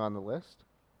first song on the list.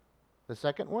 The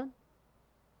second one,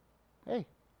 hey,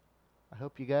 I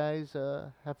hope you guys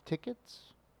have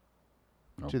tickets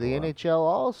Oh, to the boy. NHL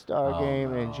All-Star Oh,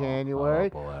 game in no. January.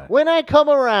 Oh, boy. When I Come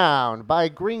Around by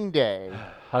Green Day.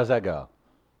 How does that go?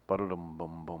 Ba-da-dum,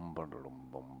 bum, bum, ba-da-dum,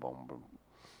 bum, bum, bum.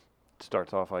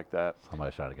 Starts off like that.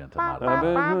 Somebody try to get into my. I've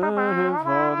been waiting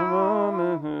for the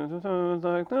moment who's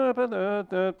like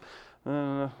that.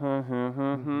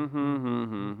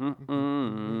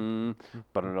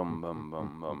 Ba-da-dum, bum,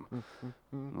 bum, bum.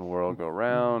 The world go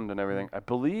round and everything. I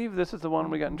believe this is the one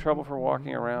we got in trouble for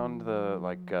walking around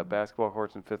the basketball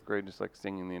courts in 5th grade, just like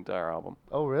singing the entire album.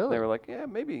 Oh, really? They were like, yeah,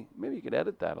 maybe you could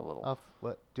edit that a little. Off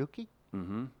what? Dookie?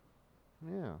 Mm-hmm.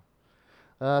 Yeah.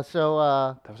 That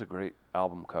was a great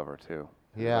album cover too.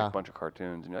 It was Yeah. like a bunch of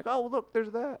cartoons, and you're like, oh look,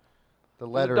 there's that. The There's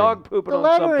a lettering. dog pooping the on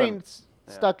something. lettering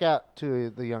Yeah. stuck out to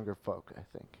the younger folk, I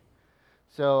think.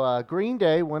 So Green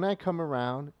Day, When I Come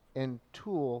Around, and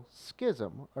Tool,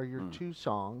 Schism are your two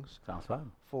songs Sounds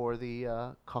fun. for the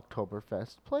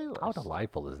Cocktoberfest playlist. How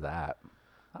delightful is that?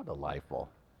 How delightful.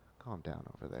 Calm down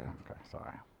over there. Okay,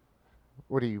 sorry.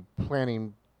 What are you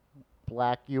planning?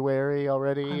 Blackuary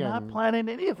already? I'm not and- planning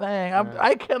anything.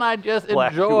 I cannot just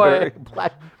Blackuary.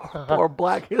 enjoy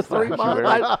Black History Month.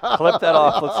 Blackuary. Clip that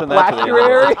off. Let's send that to the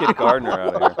Blackuary? Let's get Gardner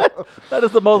out of here. That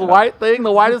is the most white thing,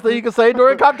 the whitest thing you can say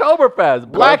during Cocktoberfest.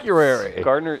 Blackuary.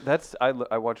 Gardner,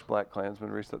 I watched Black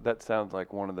Klansman recently. That sounds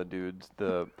like one of the dudes,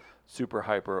 the super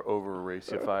hyper over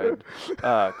racified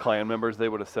Klan members. They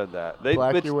would have said that.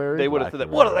 Blackuary? They would have said that.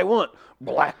 What do they want?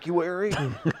 Blackuary?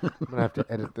 I'm going to have to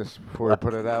edit this before we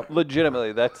put it out.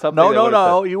 Legitimately, that's something. No, they no, would have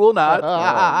no, you will not. said.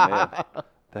 Oh, man.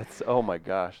 That's oh my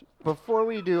gosh. Before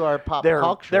we do our pop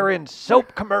culture. They're in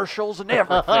soap commercials and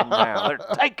everything now. They're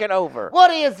taking over. What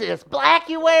is this?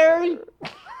 Blackuary?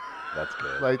 That's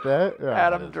good. Like that? Yeah.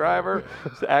 Adam Driver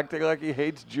is acting like he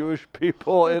hates Jewish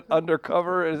people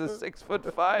undercover as a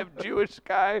 6'5" Jewish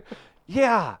guy.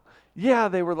 Yeah,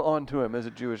 they were on to him as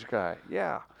a Jewish guy.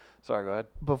 Yeah. Sorry, go ahead.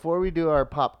 Before we do our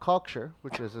pop culture,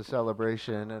 which is a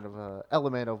celebration and of an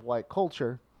element of white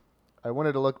culture, I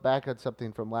wanted to look back at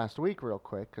something from last week real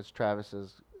quick because Travis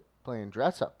is playing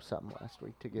dress up something last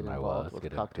week to get I involved was. with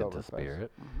Get into Cocktoberfest.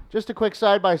 spirit. Just a quick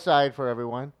side by side for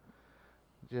everyone,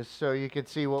 just so you can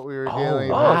see what we were dealing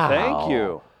with. wow. thank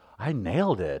you. I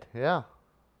nailed it. Yeah.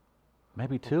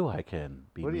 Maybe, too, I can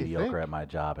be What do you mediocre think? at my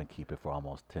job and keep it for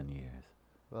almost 10 years.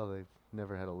 Well, they've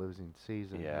never had a losing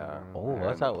season. Yeah. Oh, They're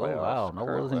that's in how. the Oh, wow. playoffs No losing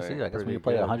currently. season. I guess when Pretty you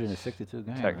play good. 162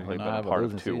 games. Technically you know, been have a part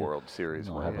losing of 2 season. World Series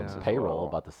You know, have wins a as payroll well.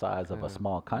 about the size of Yeah. a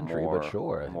small country, more, but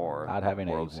sure. more not having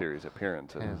World a Series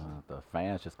appearances. Yeah. The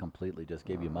fans just completely just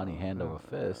give you money hand over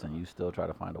fist, and you still try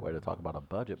to find a way to talk about a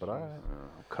budget. But all right.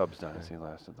 Cubs dynasty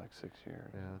lasted like 6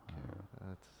 years. Yeah. Okay.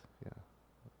 That's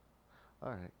All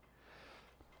right.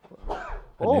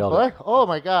 I Oh, nailed boy. it. Oh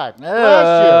my God.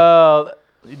 Bless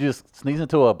You just sneeze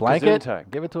into a blanket.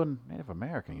 Gesundheit. Give it to a Native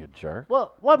American, you jerk. you.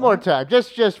 Well, one more time,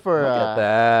 just for Look at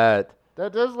that.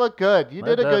 that does look good. You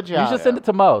did a good You job. should send it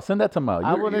to Mo. Send that to Mo.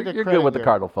 I You're, wanted you're, to you're credit good with the you.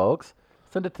 Cardinal folks.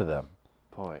 Send it to them.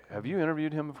 Boy, have you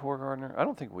interviewed him before, Gardner? I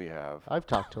don't think we have. I've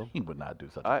talked to him. He would not do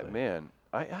such a thing. Man,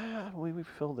 we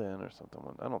filled in or something.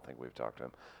 I don't think we've talked to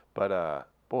him, but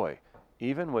boy,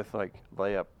 even with like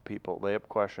layup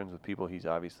questions with people, he's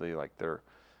obviously like they're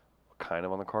kind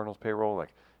of on the Cardinals payroll.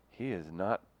 Like he is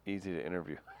not easy to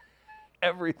interview.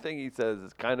 Everything he says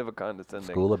is kind of a condescending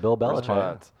School of Bill Belichick.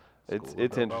 response. School It's of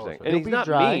it's Bill interesting, Belichick. and He'll he's be not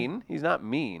dry. mean. He's not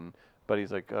mean, but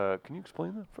he's like, can you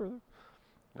explain that further?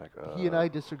 Like, He and I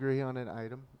disagree on an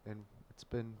item, and it's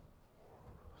been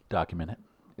Document it.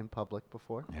 in public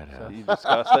before. Yeah, it so- has. You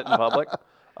discussed it in public.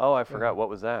 Oh, I forgot. What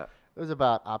was that? It was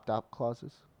about opt-out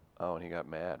clauses. Oh, and he got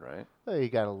mad, right? He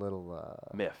got a little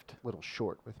Miffed. little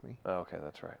short with me, Oh, okay,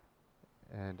 that's right.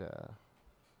 and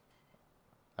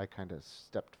I kind of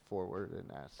stepped forward and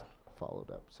followed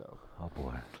up. So, Oh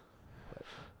boy.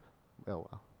 oh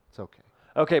well, it's okay.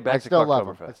 Okay, back I to still love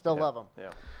him. Cocktoberfest. I still Yeah, love him.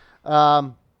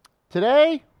 Yeah.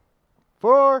 Today,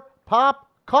 for Pop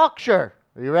Cocksure.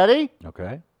 Are you ready?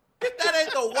 Okay. If that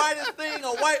ain't the whitest thing a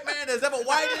white man has ever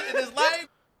whited in his life.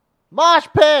 Mosh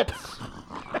pits.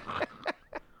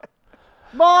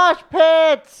 Mosh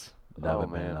pits. Never Oh,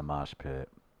 been in man. a mosh pit.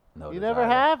 No You desire. never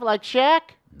have, like Shaq.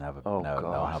 Never. Oh, no,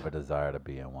 don't God. have a desire to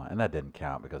be in one, and that didn't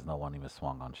count because no one even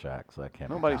swung on Shaq, so that can't.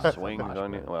 be Nobody counted as a swings mosh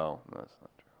on you. pit. Well, that's not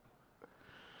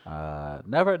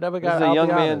true. Never got. This is a I'll young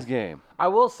be man's honest. game. I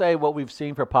will say what we've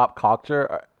seen for pop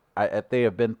culture, they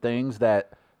have been things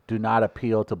that do not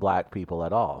appeal to black people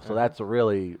at all. So that's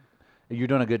really, you're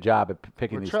doing a good job at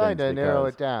picking We're these trying things to narrow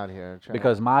because- it down here.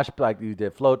 Because mosh, like you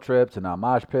did float trips and now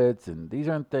mosh pits, and these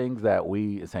aren't things that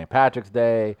St. Patrick's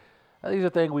Day, these are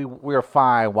things we're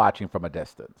fine watching from a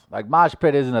distance. Like mosh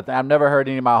pit isn't a thing. I've never heard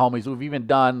any of my homies who've even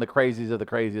done the craziest of the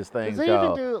craziest things they go.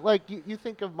 even do like you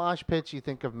think of mosh pits, you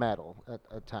think of metal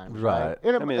at times, right? Right.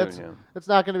 And I mean, it's, yeah. it's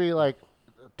not going to be like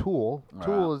Tool. Right.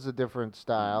 Tool is a different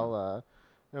style.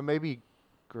 Maybe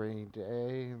Green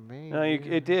Day, maybe. No,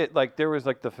 it did. Like there was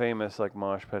like the famous like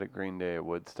mosh pit at Green Day at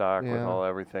Woodstock with Yeah. all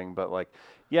everything, but like,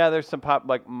 yeah, there's some pop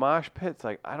like mosh pits.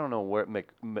 Like I don't know where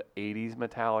 80s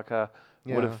Metallica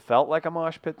would Yeah. have felt like a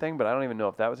mosh pit thing, but I don't even know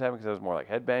if that was happening because it was more like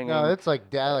headbanging. No, it's like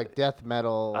death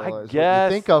metal. I is what guess.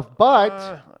 you think of,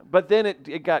 but then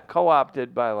it got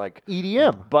co-opted by like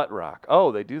EDM. butt rock.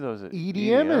 Oh, they do those at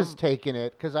EDM is taking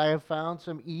it because I have found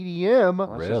some EDM Well,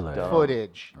 that's just Really? dumb.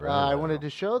 footage. I Really? wanted to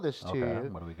show this to Okay, you.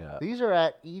 what do we got? These are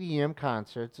at EDM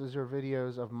concerts. These are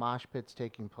videos of mosh pits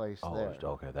taking place Oh, there.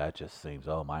 okay. That just seems.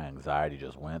 Oh, my anxiety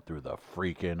just went through the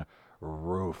freaking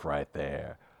roof right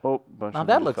there. Oh, bunch Now of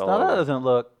that them looks. fell Now that over. doesn't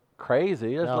look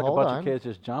crazy. There's Now, like a hold bunch on. of kids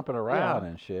just jumping around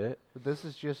and shit. But this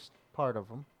is just part of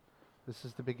them. This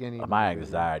is the beginning. of My the video.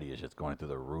 anxiety is just going through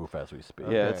the roof as we speak.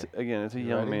 Yeah, Okay. it's a You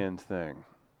young ready? man's thing.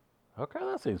 Okay,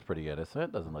 that seems pretty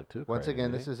innocent. Doesn't look too Once crazy.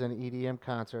 again, this is an EDM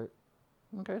concert.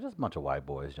 Okay, just a bunch of white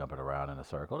boys jumping around in a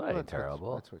circle. That Well, ain't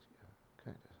terrible. That's what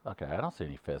kind of. Okay, I don't see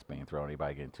any fists being thrown.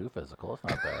 Anybody getting too physical? It's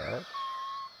not bad.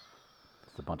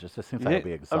 Just a bunch of. It seems like Yeah, I'd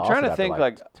be I'm exhausted. trying to after think,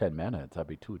 like like- 10 minutes. I'd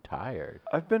be too tired.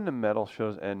 I've been to metal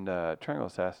shows, and Triangle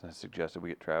Assassin has suggested we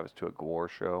get Travis to a gore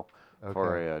show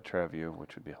for Okay. a Treview,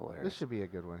 which would be This hilarious. should be a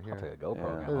good one I'll take here. a GoPro. Yeah.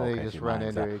 camera. And they Okay, just see, run my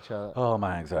into anxiety. each other. Oh,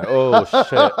 my anxiety. Oh,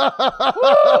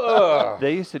 shit.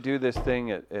 They used to do this thing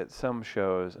at some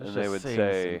shows, and they would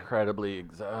say incredibly.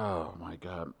 Oh, my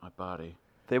God, my body.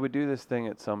 they would do this thing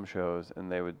at some shows, and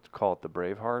they would call it the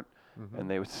Braveheart, Mm-hmm. and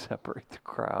they would separate the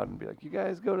crowd and be like, "You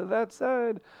guys go to that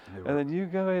side, and then you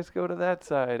guys go to that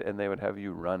side," and they would have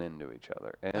you run into each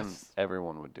other, and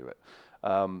everyone would do it.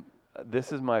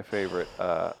 This is my favorite.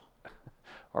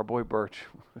 Our boy Birch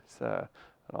was an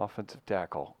offensive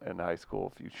tackle in high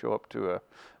school. If you show up to a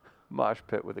mosh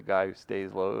pit with a guy who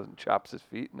stays low and chops his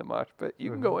feet in the mosh pit, you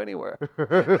can go anywhere.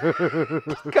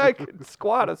 This guy could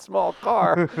squat a small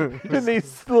car, and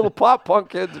these little pop punk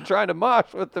kids are trying to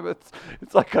mosh with him.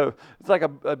 It's like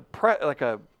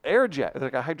a air jack,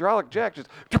 like a hydraulic jack, just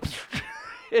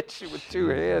hits you with two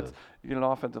hands. You get an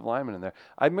offensive lineman in there.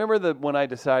 I remember that when I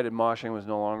decided moshing was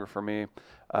no longer for me.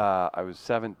 I was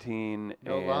 17.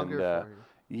 No and, longer for you.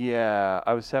 Yeah,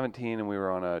 I was 17, and we were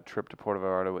on a trip to Puerto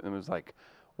Vallarta. And it was like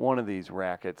one of these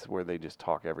rackets where they just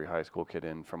talk every high school kid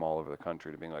in from all over the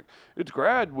country to being like, it's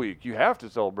grad week. You have to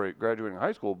celebrate graduating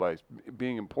high school by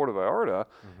being in Puerto Vallarta.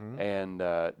 And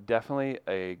definitely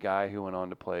a guy who went on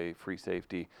to play free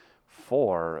safety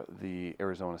for the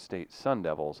Arizona State Sun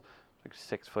Devils, like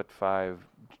 6'5",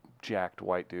 jacked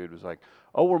white dude, was like,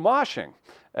 "Oh, we're moshing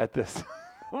at this."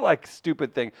 Like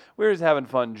stupid thing. We were just having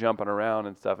fun jumping around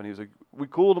and stuff, and he was like, "We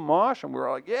cool to mosh?" And we were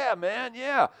all like, "Yeah, man,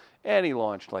 yeah." And he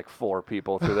launched like 4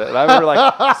 people through that. And I remember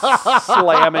like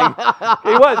slamming.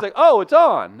 He was like, "Oh, it's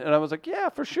on," and I was like, "Yeah,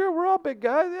 for sure. We're all big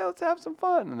guys. Yeah, let's have some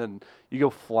fun." And then you go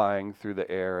flying through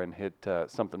the air and hit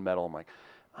something metal. I'm like,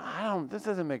 This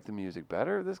doesn't make the music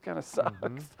better. This kind of sucks.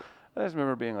 I just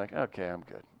remember being like, "Okay, I'm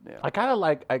good." Yeah. I kind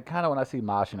of when I see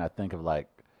moshing, I think of like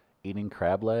eating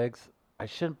crab legs. I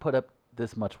shouldn't put up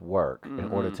this much work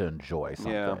in order to enjoy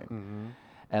something. Yeah.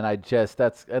 And I just,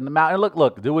 and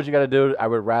look, do what you got to do. I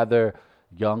would rather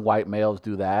young white males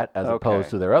do that as opposed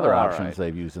to their other All options right.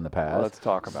 they've used in the past. Well, let's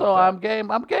talk about so that. I'm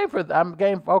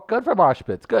game. Oh, good for mosh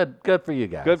pits. Good for you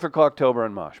guys. Good for Clocktober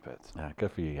and mosh pits. Yeah,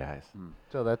 good for you guys.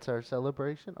 So that's our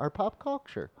celebration, our pop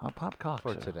culture. Oh, pop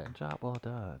culture today. Job well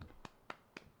done.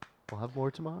 We'll have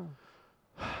more tomorrow.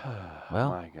 Well,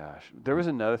 My gosh. There was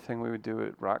another thing we would do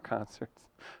at rock concerts.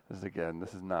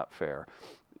 This is not fair.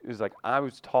 It was like I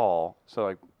was tall, so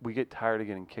like we get tired of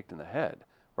getting kicked in the head,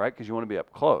 right? Because you want to be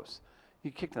up close.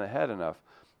 You get kicked in the head enough,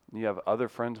 you have other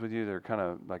friends with you that are kind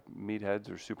of like meatheads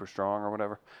or super strong or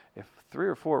whatever. If 3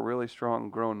 or 4 really strong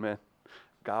grown men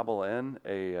gobble in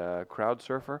a crowd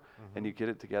surfer and you get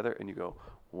it together and you go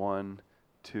 1,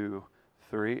 2,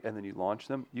 3, and then you launch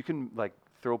them, you can like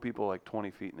throw people like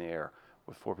 20 feet in the air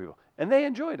with 4 people, and they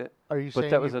enjoyed it. Are you But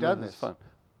saying that was you've done another this? fun.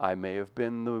 I may have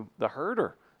been the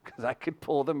herder because I could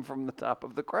pull them from the top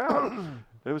of the crowd.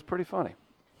 It was pretty funny.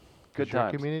 Good Does your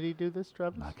times. community do this,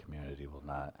 Travis? my community will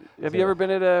not. Have you ever been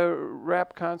at a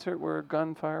rap concert where a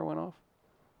gunfire went off?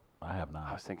 I have I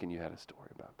not. was thinking you had a story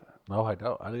about that. No, I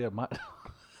don't. I didn't have my.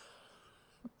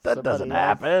 That doesn't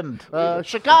Somebody else. happen.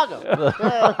 Chicago.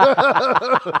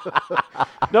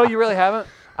 No, you really haven't?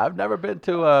 I've never been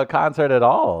to a concert at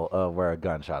all where a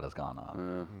gunshot has gone off.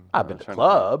 I've been to trying to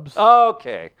think. clubs.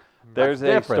 Okay. There's a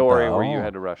different, story where you though.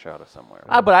 had to rush out of somewhere.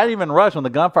 But I didn't even rush when the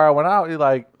gunfire went out. You're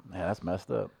like, man, that's messed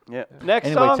up. Yeah. Next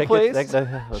Anyway, song, tickets-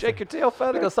 please. Shake your tail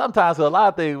feather. Because sometimes a lot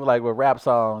of things, like with rap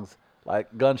songs,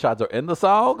 like gunshots are in the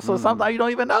song, so sometimes you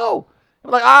don't even know.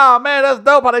 You're like, oh man, that's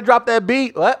dope how they dropped that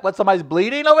beat. What somebody's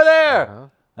bleeding over there?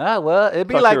 Well, it'd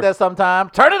be Thought like you were- that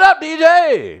sometimes. Turn it up,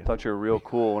 DJ. Thought you were real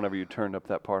cool whenever you turned up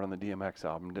that part on the DMX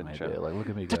album, didn't I you? did, like, look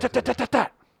at me. guys.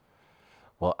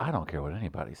 Well, I don't care what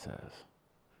anybody says.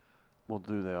 We'll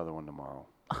do the other one tomorrow.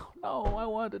 No, I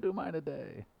wanted to do mine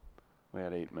today. We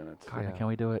had 8 minutes. Gardner, Yeah. can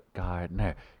we do it?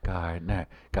 Gardner.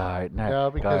 No,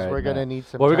 because we're gonna need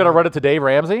some Well, we're gonna time. run it to Dave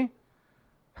Ramsey.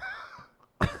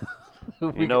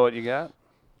 You know what you got?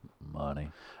 Money.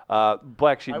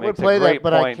 Black Sheep I would makes play a great that,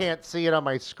 but point. I can't see it on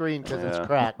my screen because Yeah. it's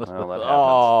cracked. Well, that happens.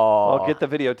 Oh. Well, get the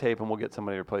videotape and we'll get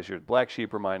somebody to replace yours. Black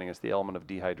Sheep reminding us the element of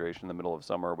dehydration in the middle of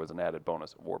summer was an added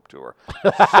bonus at Warped Tour.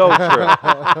 So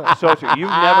true. So true.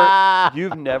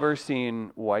 You've never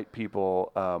seen white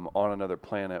people on another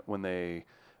planet when they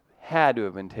had to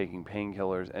have been taking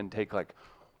painkillers and take like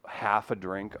half a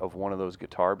drink of one of those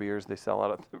guitar beers they sell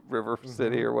out at the River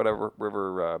City or whatever,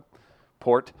 River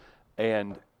Port.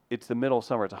 And it's the middle of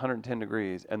summer. It's 110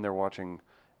 degrees, and they're watching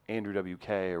Andrew WK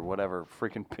or whatever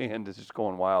freaking band is just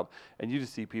going wild. And you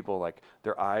just see people like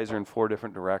their eyes are in 4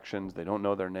 different directions. They don't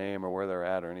know their name or where they're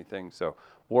at or anything. So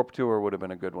Warped Tour would have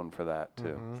been a good one for that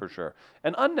too, for sure.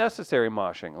 And unnecessary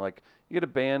moshing. Like you get a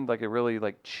band like a really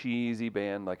like cheesy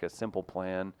band like a Simple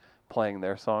Plan playing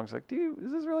their songs. Like,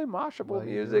 is this really moshable Why are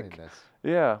you music? doing this?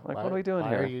 Yeah. Like, Why- what are we doing why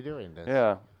here? are you doing this?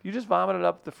 Yeah. You just vomited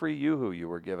up the free Yoo-hoo you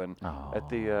were given at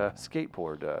the Oh.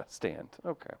 skateboard stand.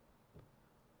 Okay.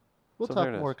 We'll So there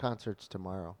talk it is. more concerts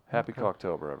tomorrow. Happy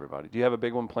Cocktober, everybody. Do you have a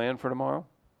big one planned for tomorrow?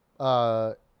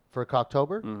 For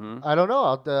Cocktober? Mm-hmm. I don't know.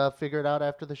 I'll figure it out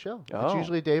after the show. Oh. It's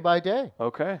usually day by day.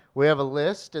 Okay. We have a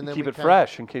list, and then Keep we it kinda-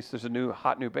 fresh in case there's a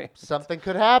hot new band. Something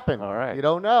could happen. All right. You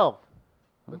don't know.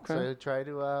 Let's Okay. try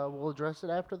to. We'll address it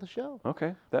after the show.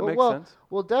 Okay. That But makes we'll- sense.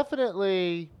 We'll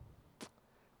definitely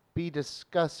be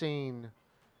discussing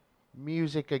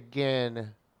music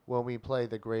again when we play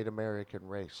the Great American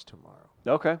Race tomorrow.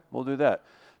 Okay. We'll do that.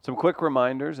 Some quick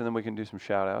reminders, and then we can do some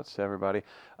shout-outs to everybody.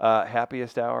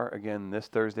 Happiest Hour, again, this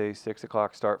Thursday, 6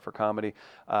 o'clock start for comedy.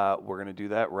 We're going to do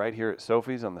that right here at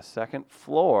Sophie's on the second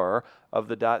floor of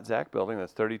the Dot Zack building.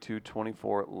 That's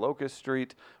 3224 Locust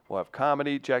Street. We'll have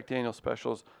comedy, Jack Daniel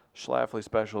specials, Schlafly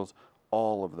specials,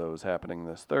 all of those happening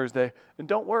this Thursday. And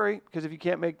don't worry, because if you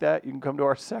can't make that, you can come to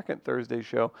our second Thursday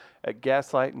show at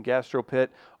Gaslight and Gastro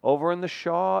Pit over in the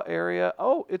Shaw area.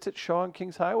 Oh, it's at Shaw and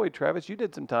Kings Highway. Travis, you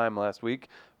did some time last week.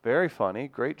 Very funny.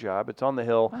 Great job. It's on the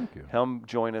hill. Thank you. Come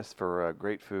join us for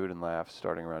great food and laughs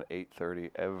starting around 8:30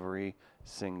 every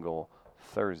single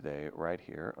Thursday right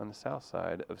here on the south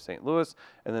side of St. Louis.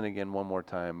 And then again, one more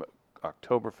time,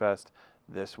 Oktoberfest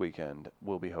this weekend.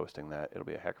 We'll be hosting that. It'll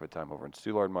be a heck of a time over in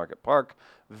Soulard Market Park.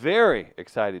 Very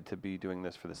excited to be doing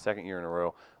this for the second year in a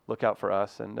row. Look out for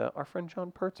us, and our friend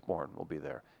John Pertzborn will be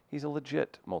there. He's a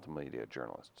legit multimedia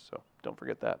journalist, so don't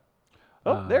forget that.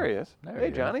 Oh, there he is. there Hey,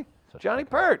 he is. Johnny. Such Johnny a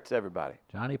good guy. Pertz, everybody.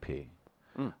 Johnny P.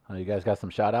 Mm. Oh, you guys got some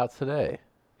shout outs today.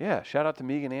 Yeah, shout out to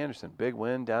Megan Anderson. Big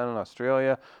win down in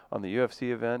Australia on the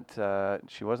UFC event.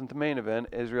 She wasn't the main event.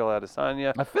 Israel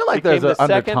Adesanya. I feel like became there's the an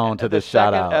second- undertone to the this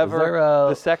shout second out. Ever, Is there a,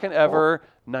 the second ever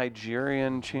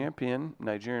Nigerian champion,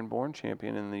 Nigerian-born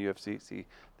champion in the UFC. See,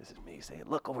 this is me saying,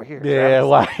 "Look over here." yeah, Travis.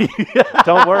 why?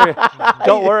 Don't worry.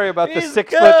 Don't worry about the He's 6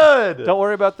 good. foot. Don't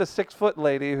worry about the 6 foot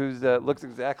lady who's looks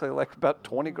exactly like about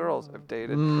 20 girls I've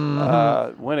dated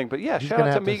winning. But yeah, He's shout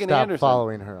gonna out have to Megan stop Anderson.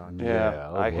 following her on. Yeah, Yeah,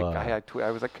 oh I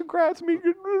boy. was like, congrats,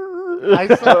 Megan. I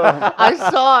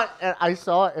saw it, and I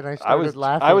started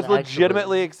laughing. I was actually.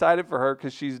 legitimately excited for her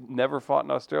because she's never fought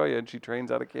in Australia and she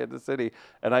trains out of Kansas City,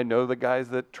 and I know the guys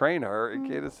that train her in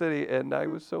Kansas City, and I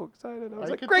was so excited. I was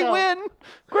like, could great tell. win,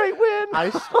 great win.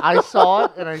 I saw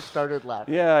it and I started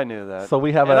laughing. Yeah, I knew that. So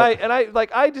we have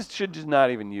I just should just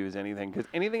not even use anything because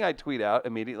anything I tweet out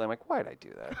immediately, I'm like, why'd I do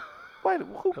that?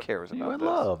 Who cares about You're in this?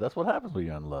 love. That's what happens when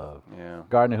you're in love. Yeah.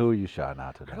 Gardner, who are you shouting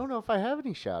out today? I don't know if I have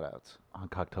any shout-outs. On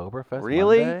Cocktoberfest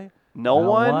Really? Monday? No No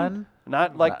one? one?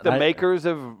 Not like Not- the not- makers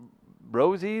of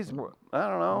Rosie's? I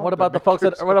don't know. What about the folks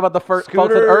at folks at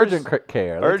Scooters, Urgent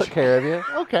Care? They took Urgent- care of you.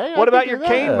 Okay. What I about can your do that.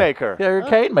 cane maker? Yeah, your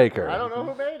cane maker. I don't know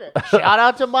who made it. Shout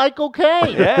out to Michael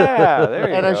Caine. Yeah, there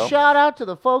you And go. a shout out to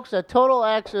the folks at Total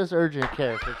Access Urgent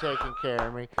Care for taking care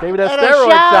of me. Gave you that And a steroid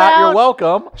shout shot. You're out-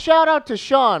 welcome. Shout out to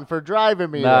Sean for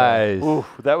driving me there. Nice. Oof,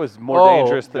 that was more Oh,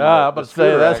 dangerous than yeah, I'm the about to say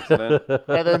scooter that's- accident.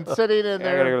 And then sitting in I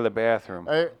gotta go there, to the bathroom.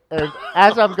 and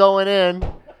as I'm going in,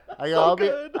 I go,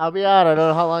 I'll be out. I don't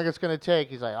know how long it's gonna take.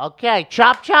 He's like, okay,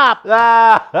 chop chop.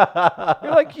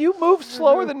 You're like, you move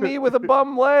slower than me with a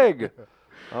bum leg.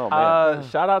 Oh man.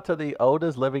 Shout out to the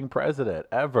oldest living president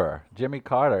ever, Jimmy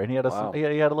Carter, and he had Wow. he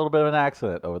had a little bit of an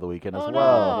accident over the weekend as Oh, well.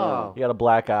 no. He had a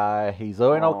black eye. He's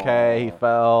doing okay. He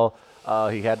fell.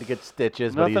 He had to get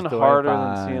stitches, but Nothing he's doing harder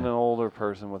fine. than seeing an older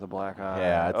person with a black eye.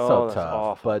 Yeah, it's oh, so that's tough.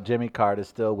 Awful. But Jimmy Carter's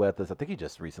still with us. I think he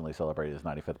just recently celebrated his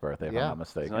 95th birthday, if Yeah. I'm not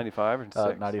He's mistaken. 95 or 6?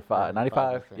 95. 95, 95.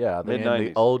 I think. Yeah, Mid-90s.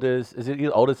 the oldest. Is it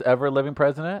the oldest ever living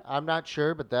president? I'm not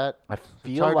sure, but that I it's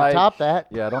feel hard like to top that.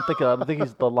 Yeah, I don't think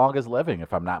he's the longest living,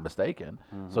 if I'm not mistaken.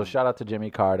 So shout out to Jimmy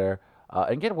Carter,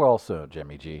 and get well soon,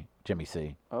 Jimmy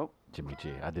C. Oh, Jimmy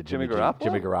G. I did Jimmy Jimmy Garoppolo?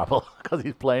 Jimmy Garoppolo because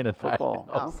he's playing in Football.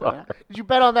 I'm Okay. sorry. Did you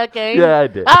bet on that game? Yeah, I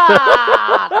did.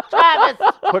 Ah,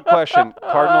 Travis. quick question.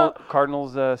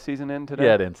 Cardinals season in today?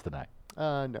 Yeah, it ends tonight.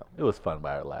 No. It was fun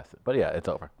while it lasted, but yeah, it's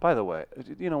over. By the way,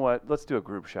 you know what? Let's do a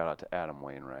group shout out to Adam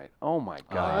Wainwright. Oh my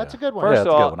God. That's a good one. Yeah, First that's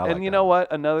of a good all, one. I and like you that know one.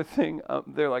 what? Another thing,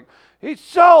 they're like, he's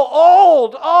so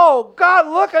old. Oh God,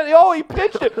 look at he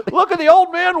pitched it. Look at the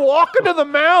old man walking to the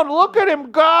mound. Look at him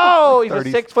go. He's 30.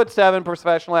 a 6'7"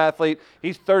 professional athlete.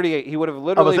 He's 38. He would have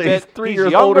literally say, been. he's 3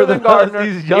 years younger older than than us. Gardner.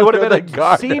 He's He would have younger been than a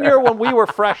Gardner. senior when we were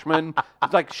freshmen.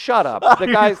 It's like, shut up. The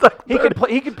He's guy's like he could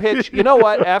play. He could pitch. You know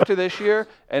what? After this year,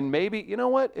 and maybe you know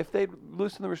what? If they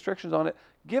loosen the restrictions on it,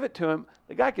 give it to him.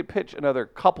 The guy could pitch another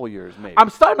couple years, maybe. I'm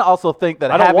starting to also think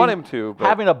that I don't having, want him to, but-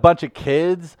 having a bunch of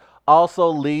kids also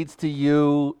leads to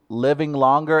you living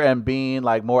longer and being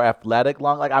like more athletic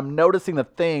long. Like I'm noticing the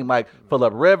theme, like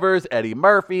Phillip Rivers, Eddie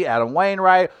Murphy, Adam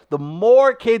Wainwright. The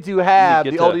more kids you have,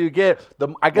 get the to- older you get.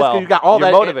 I guess 'cause well, you got all you're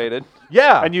that motivated.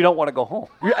 Yeah. And you don't want to go home.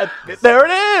 Yeah, there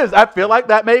it is. I feel like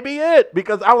that may be it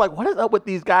because I'm like, what is up with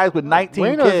these guys with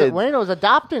 19 kids? Wayno's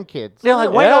adopting kids. Yeah,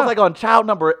 like too. Wayno's like on child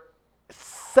number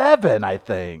 7, I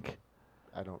think.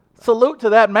 I don't. Salute to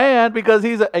that man because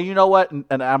he's and you know what?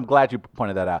 And I'm glad you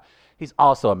pointed that out. He's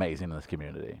also amazing in this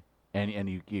community. And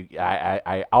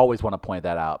I always want to point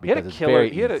that out He had because a it's killer. very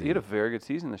He had easy. very very good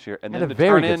season this year, and Had then a to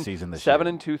very turn good in season this 7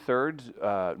 year. 2/3,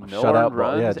 no Shutout, earned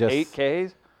bro. Yeah, runs, just- 8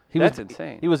 Ks. He That's was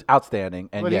insane. He was outstanding,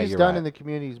 and What yeah, he's you're done right. in the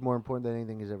community is more important than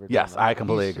anything he's ever done. Yes, I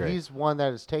completely He's- agree. He's one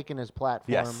that has taken his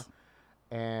platform Yes.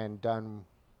 and done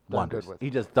Wonders. good with. He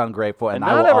just done great for it, and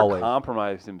and I not will ever always.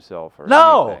 compromised himself or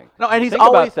No, anything. no, and he's Think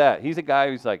always about that. He's a guy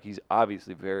who's like he's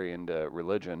obviously very into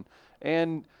religion,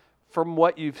 and from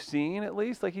what you've seen, at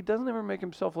least, like he doesn't ever make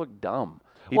himself look dumb.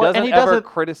 He Well, and doesn't he ever doesn't-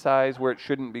 criticize where it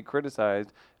shouldn't be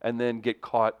criticized, and then get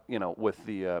caught, with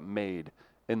the maid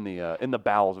in the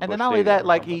bowels of And Busch then not only Stadium that, or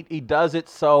like something. he does it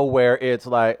so where it's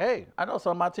like, hey, I know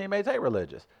some of my teammates ain't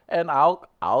religious, and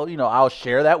I'll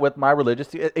share that with my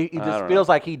religious. He I just don't feels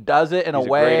know. like he does it in He's a a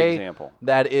great way example.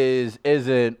 that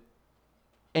isn't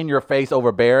in your face,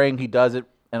 overbearing. He does it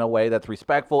in a way that's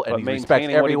respectful, and But he respects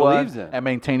maintaining what he everyone believes in. and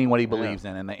maintaining what he believes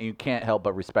in, and that you can't help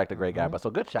but respect a great Mm-hmm. guy. But so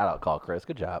good shout out call, Chris.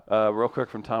 Good job. Real quick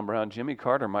from Tom Brown, Jimmy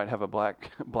Carter might have a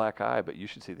black eye, but you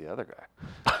should see the other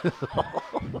guy.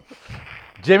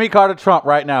 Jimmy Carter, Trump,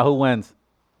 right now, who wins?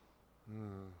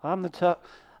 I'm the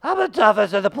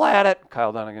toughest of the planet.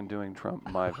 Kyle Donegan doing Trump,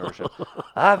 my version.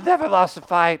 I've never lost a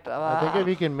fight. I think if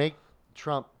he can make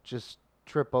Trump just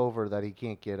trip over that he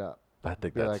can't get up. I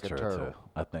think Be that's like a true turtle. too.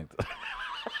 I think.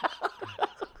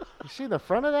 You see the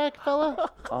front of that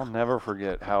fella? I'll never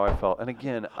forget how I felt. And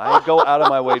again, I go out of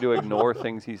my way to ignore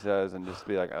things he says and just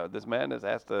be like, oh, this man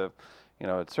has to, you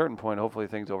know, at a certain point, hopefully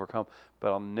things overcome.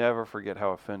 But I'll never forget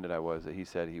how offended I was that he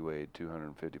said he weighed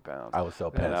 250 pounds. I was so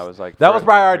pissed. And I was like, that was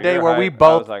probably our day where we I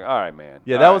both. was like, all right, man.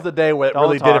 Yeah, all that right. was the day where it Don't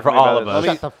really did talk it for to me all about of it.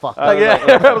 us. Shut the fuck I up. was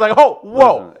Yeah, like, I was like, oh,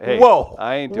 whoa, Listen, hey, whoa,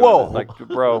 I ain't doing whoa. this. Like,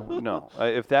 bro, no.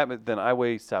 If that, then I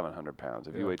weigh 700 pounds.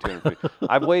 If you weigh 250,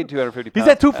 I've weighed 250 He pounds.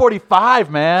 said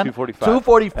 245, man. 245.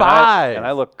 245. And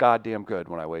I look goddamn good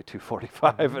when I weigh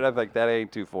 245, and I'm like, that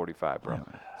ain't 245, bro.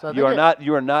 So I You are think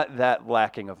you are not that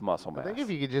lacking of muscle I mass. think if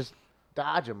you could just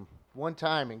dodge him one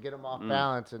time and get him off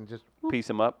balance and just Piece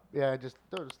him up. just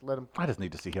let him I just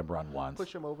need to see him run once.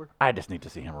 push him over. I just need to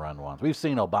see him run once. We've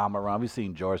seen Obama run. We've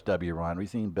seen George W. run. We've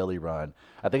seen Billy run.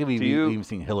 I think we've even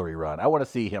seen Hillary run. I want to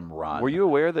see him run. Were you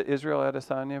aware that Israel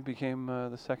Adesanya became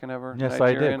the second ever Yes,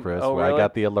 Nigerian? I did, Chris. Oh, Where really? I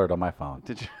got the alert on my phone.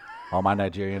 Did you? All my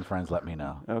Nigerian friends let me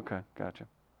know. Okay, gotcha.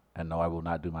 And no, I will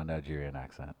not do my Nigerian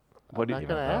accent. What do not you?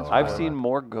 gonna ask I've for seen it.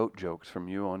 more goat jokes from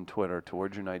you on Twitter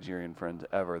towards your Nigerian friends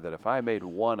ever. That if I made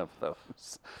one of those,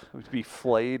 it would be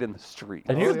flayed in the street.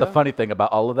 And here's the funny thing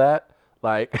about all of that.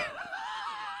 Like,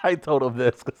 I told them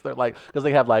this because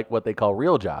they have like what they call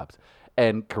real jobs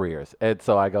and careers. And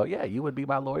so I go, yeah, you would be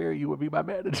my lawyer. You would be my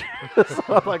manager. So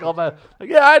I'm like,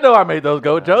 yeah, I know I made those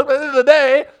goat jokes. But at the end of the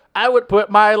day, I would put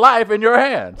my life in your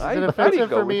hands. Is it I'd offensive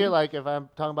go for with me? you. Like if I'm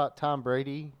talking about Tom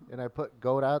Brady and I put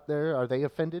goat out there, are they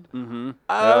offended?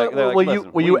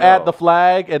 Mm-hmm. Will you add the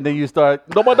flag and then you start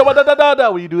no.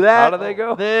 Will you do that? How do they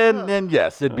go? Then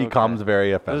yes, it becomes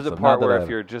very This offensive. is the part where if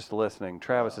you're just listening,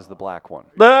 Travis is the black one.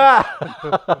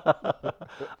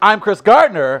 I'm Chris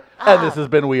Gardner, and this has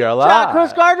been We Are Live.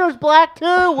 Chris Gardner's black too.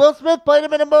 Will Smith played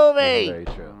him in a movie. Very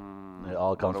true. It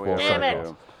all comes What do we full have to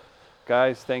circle. do?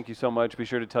 Guys, thank you so much. Be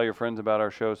sure to tell your friends about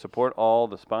our show. Support all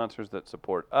the sponsors that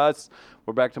support us.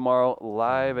 We're back tomorrow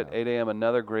live at 8 a.m.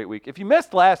 Another great week. If you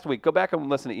missed last week, go back and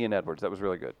listen to Ian Edwards. That was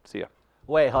really good. See ya.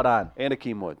 Wait, hold on. And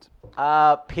Akeem Woods.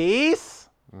 Peace?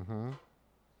 Is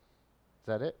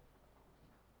that it?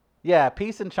 Yeah,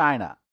 peace in China.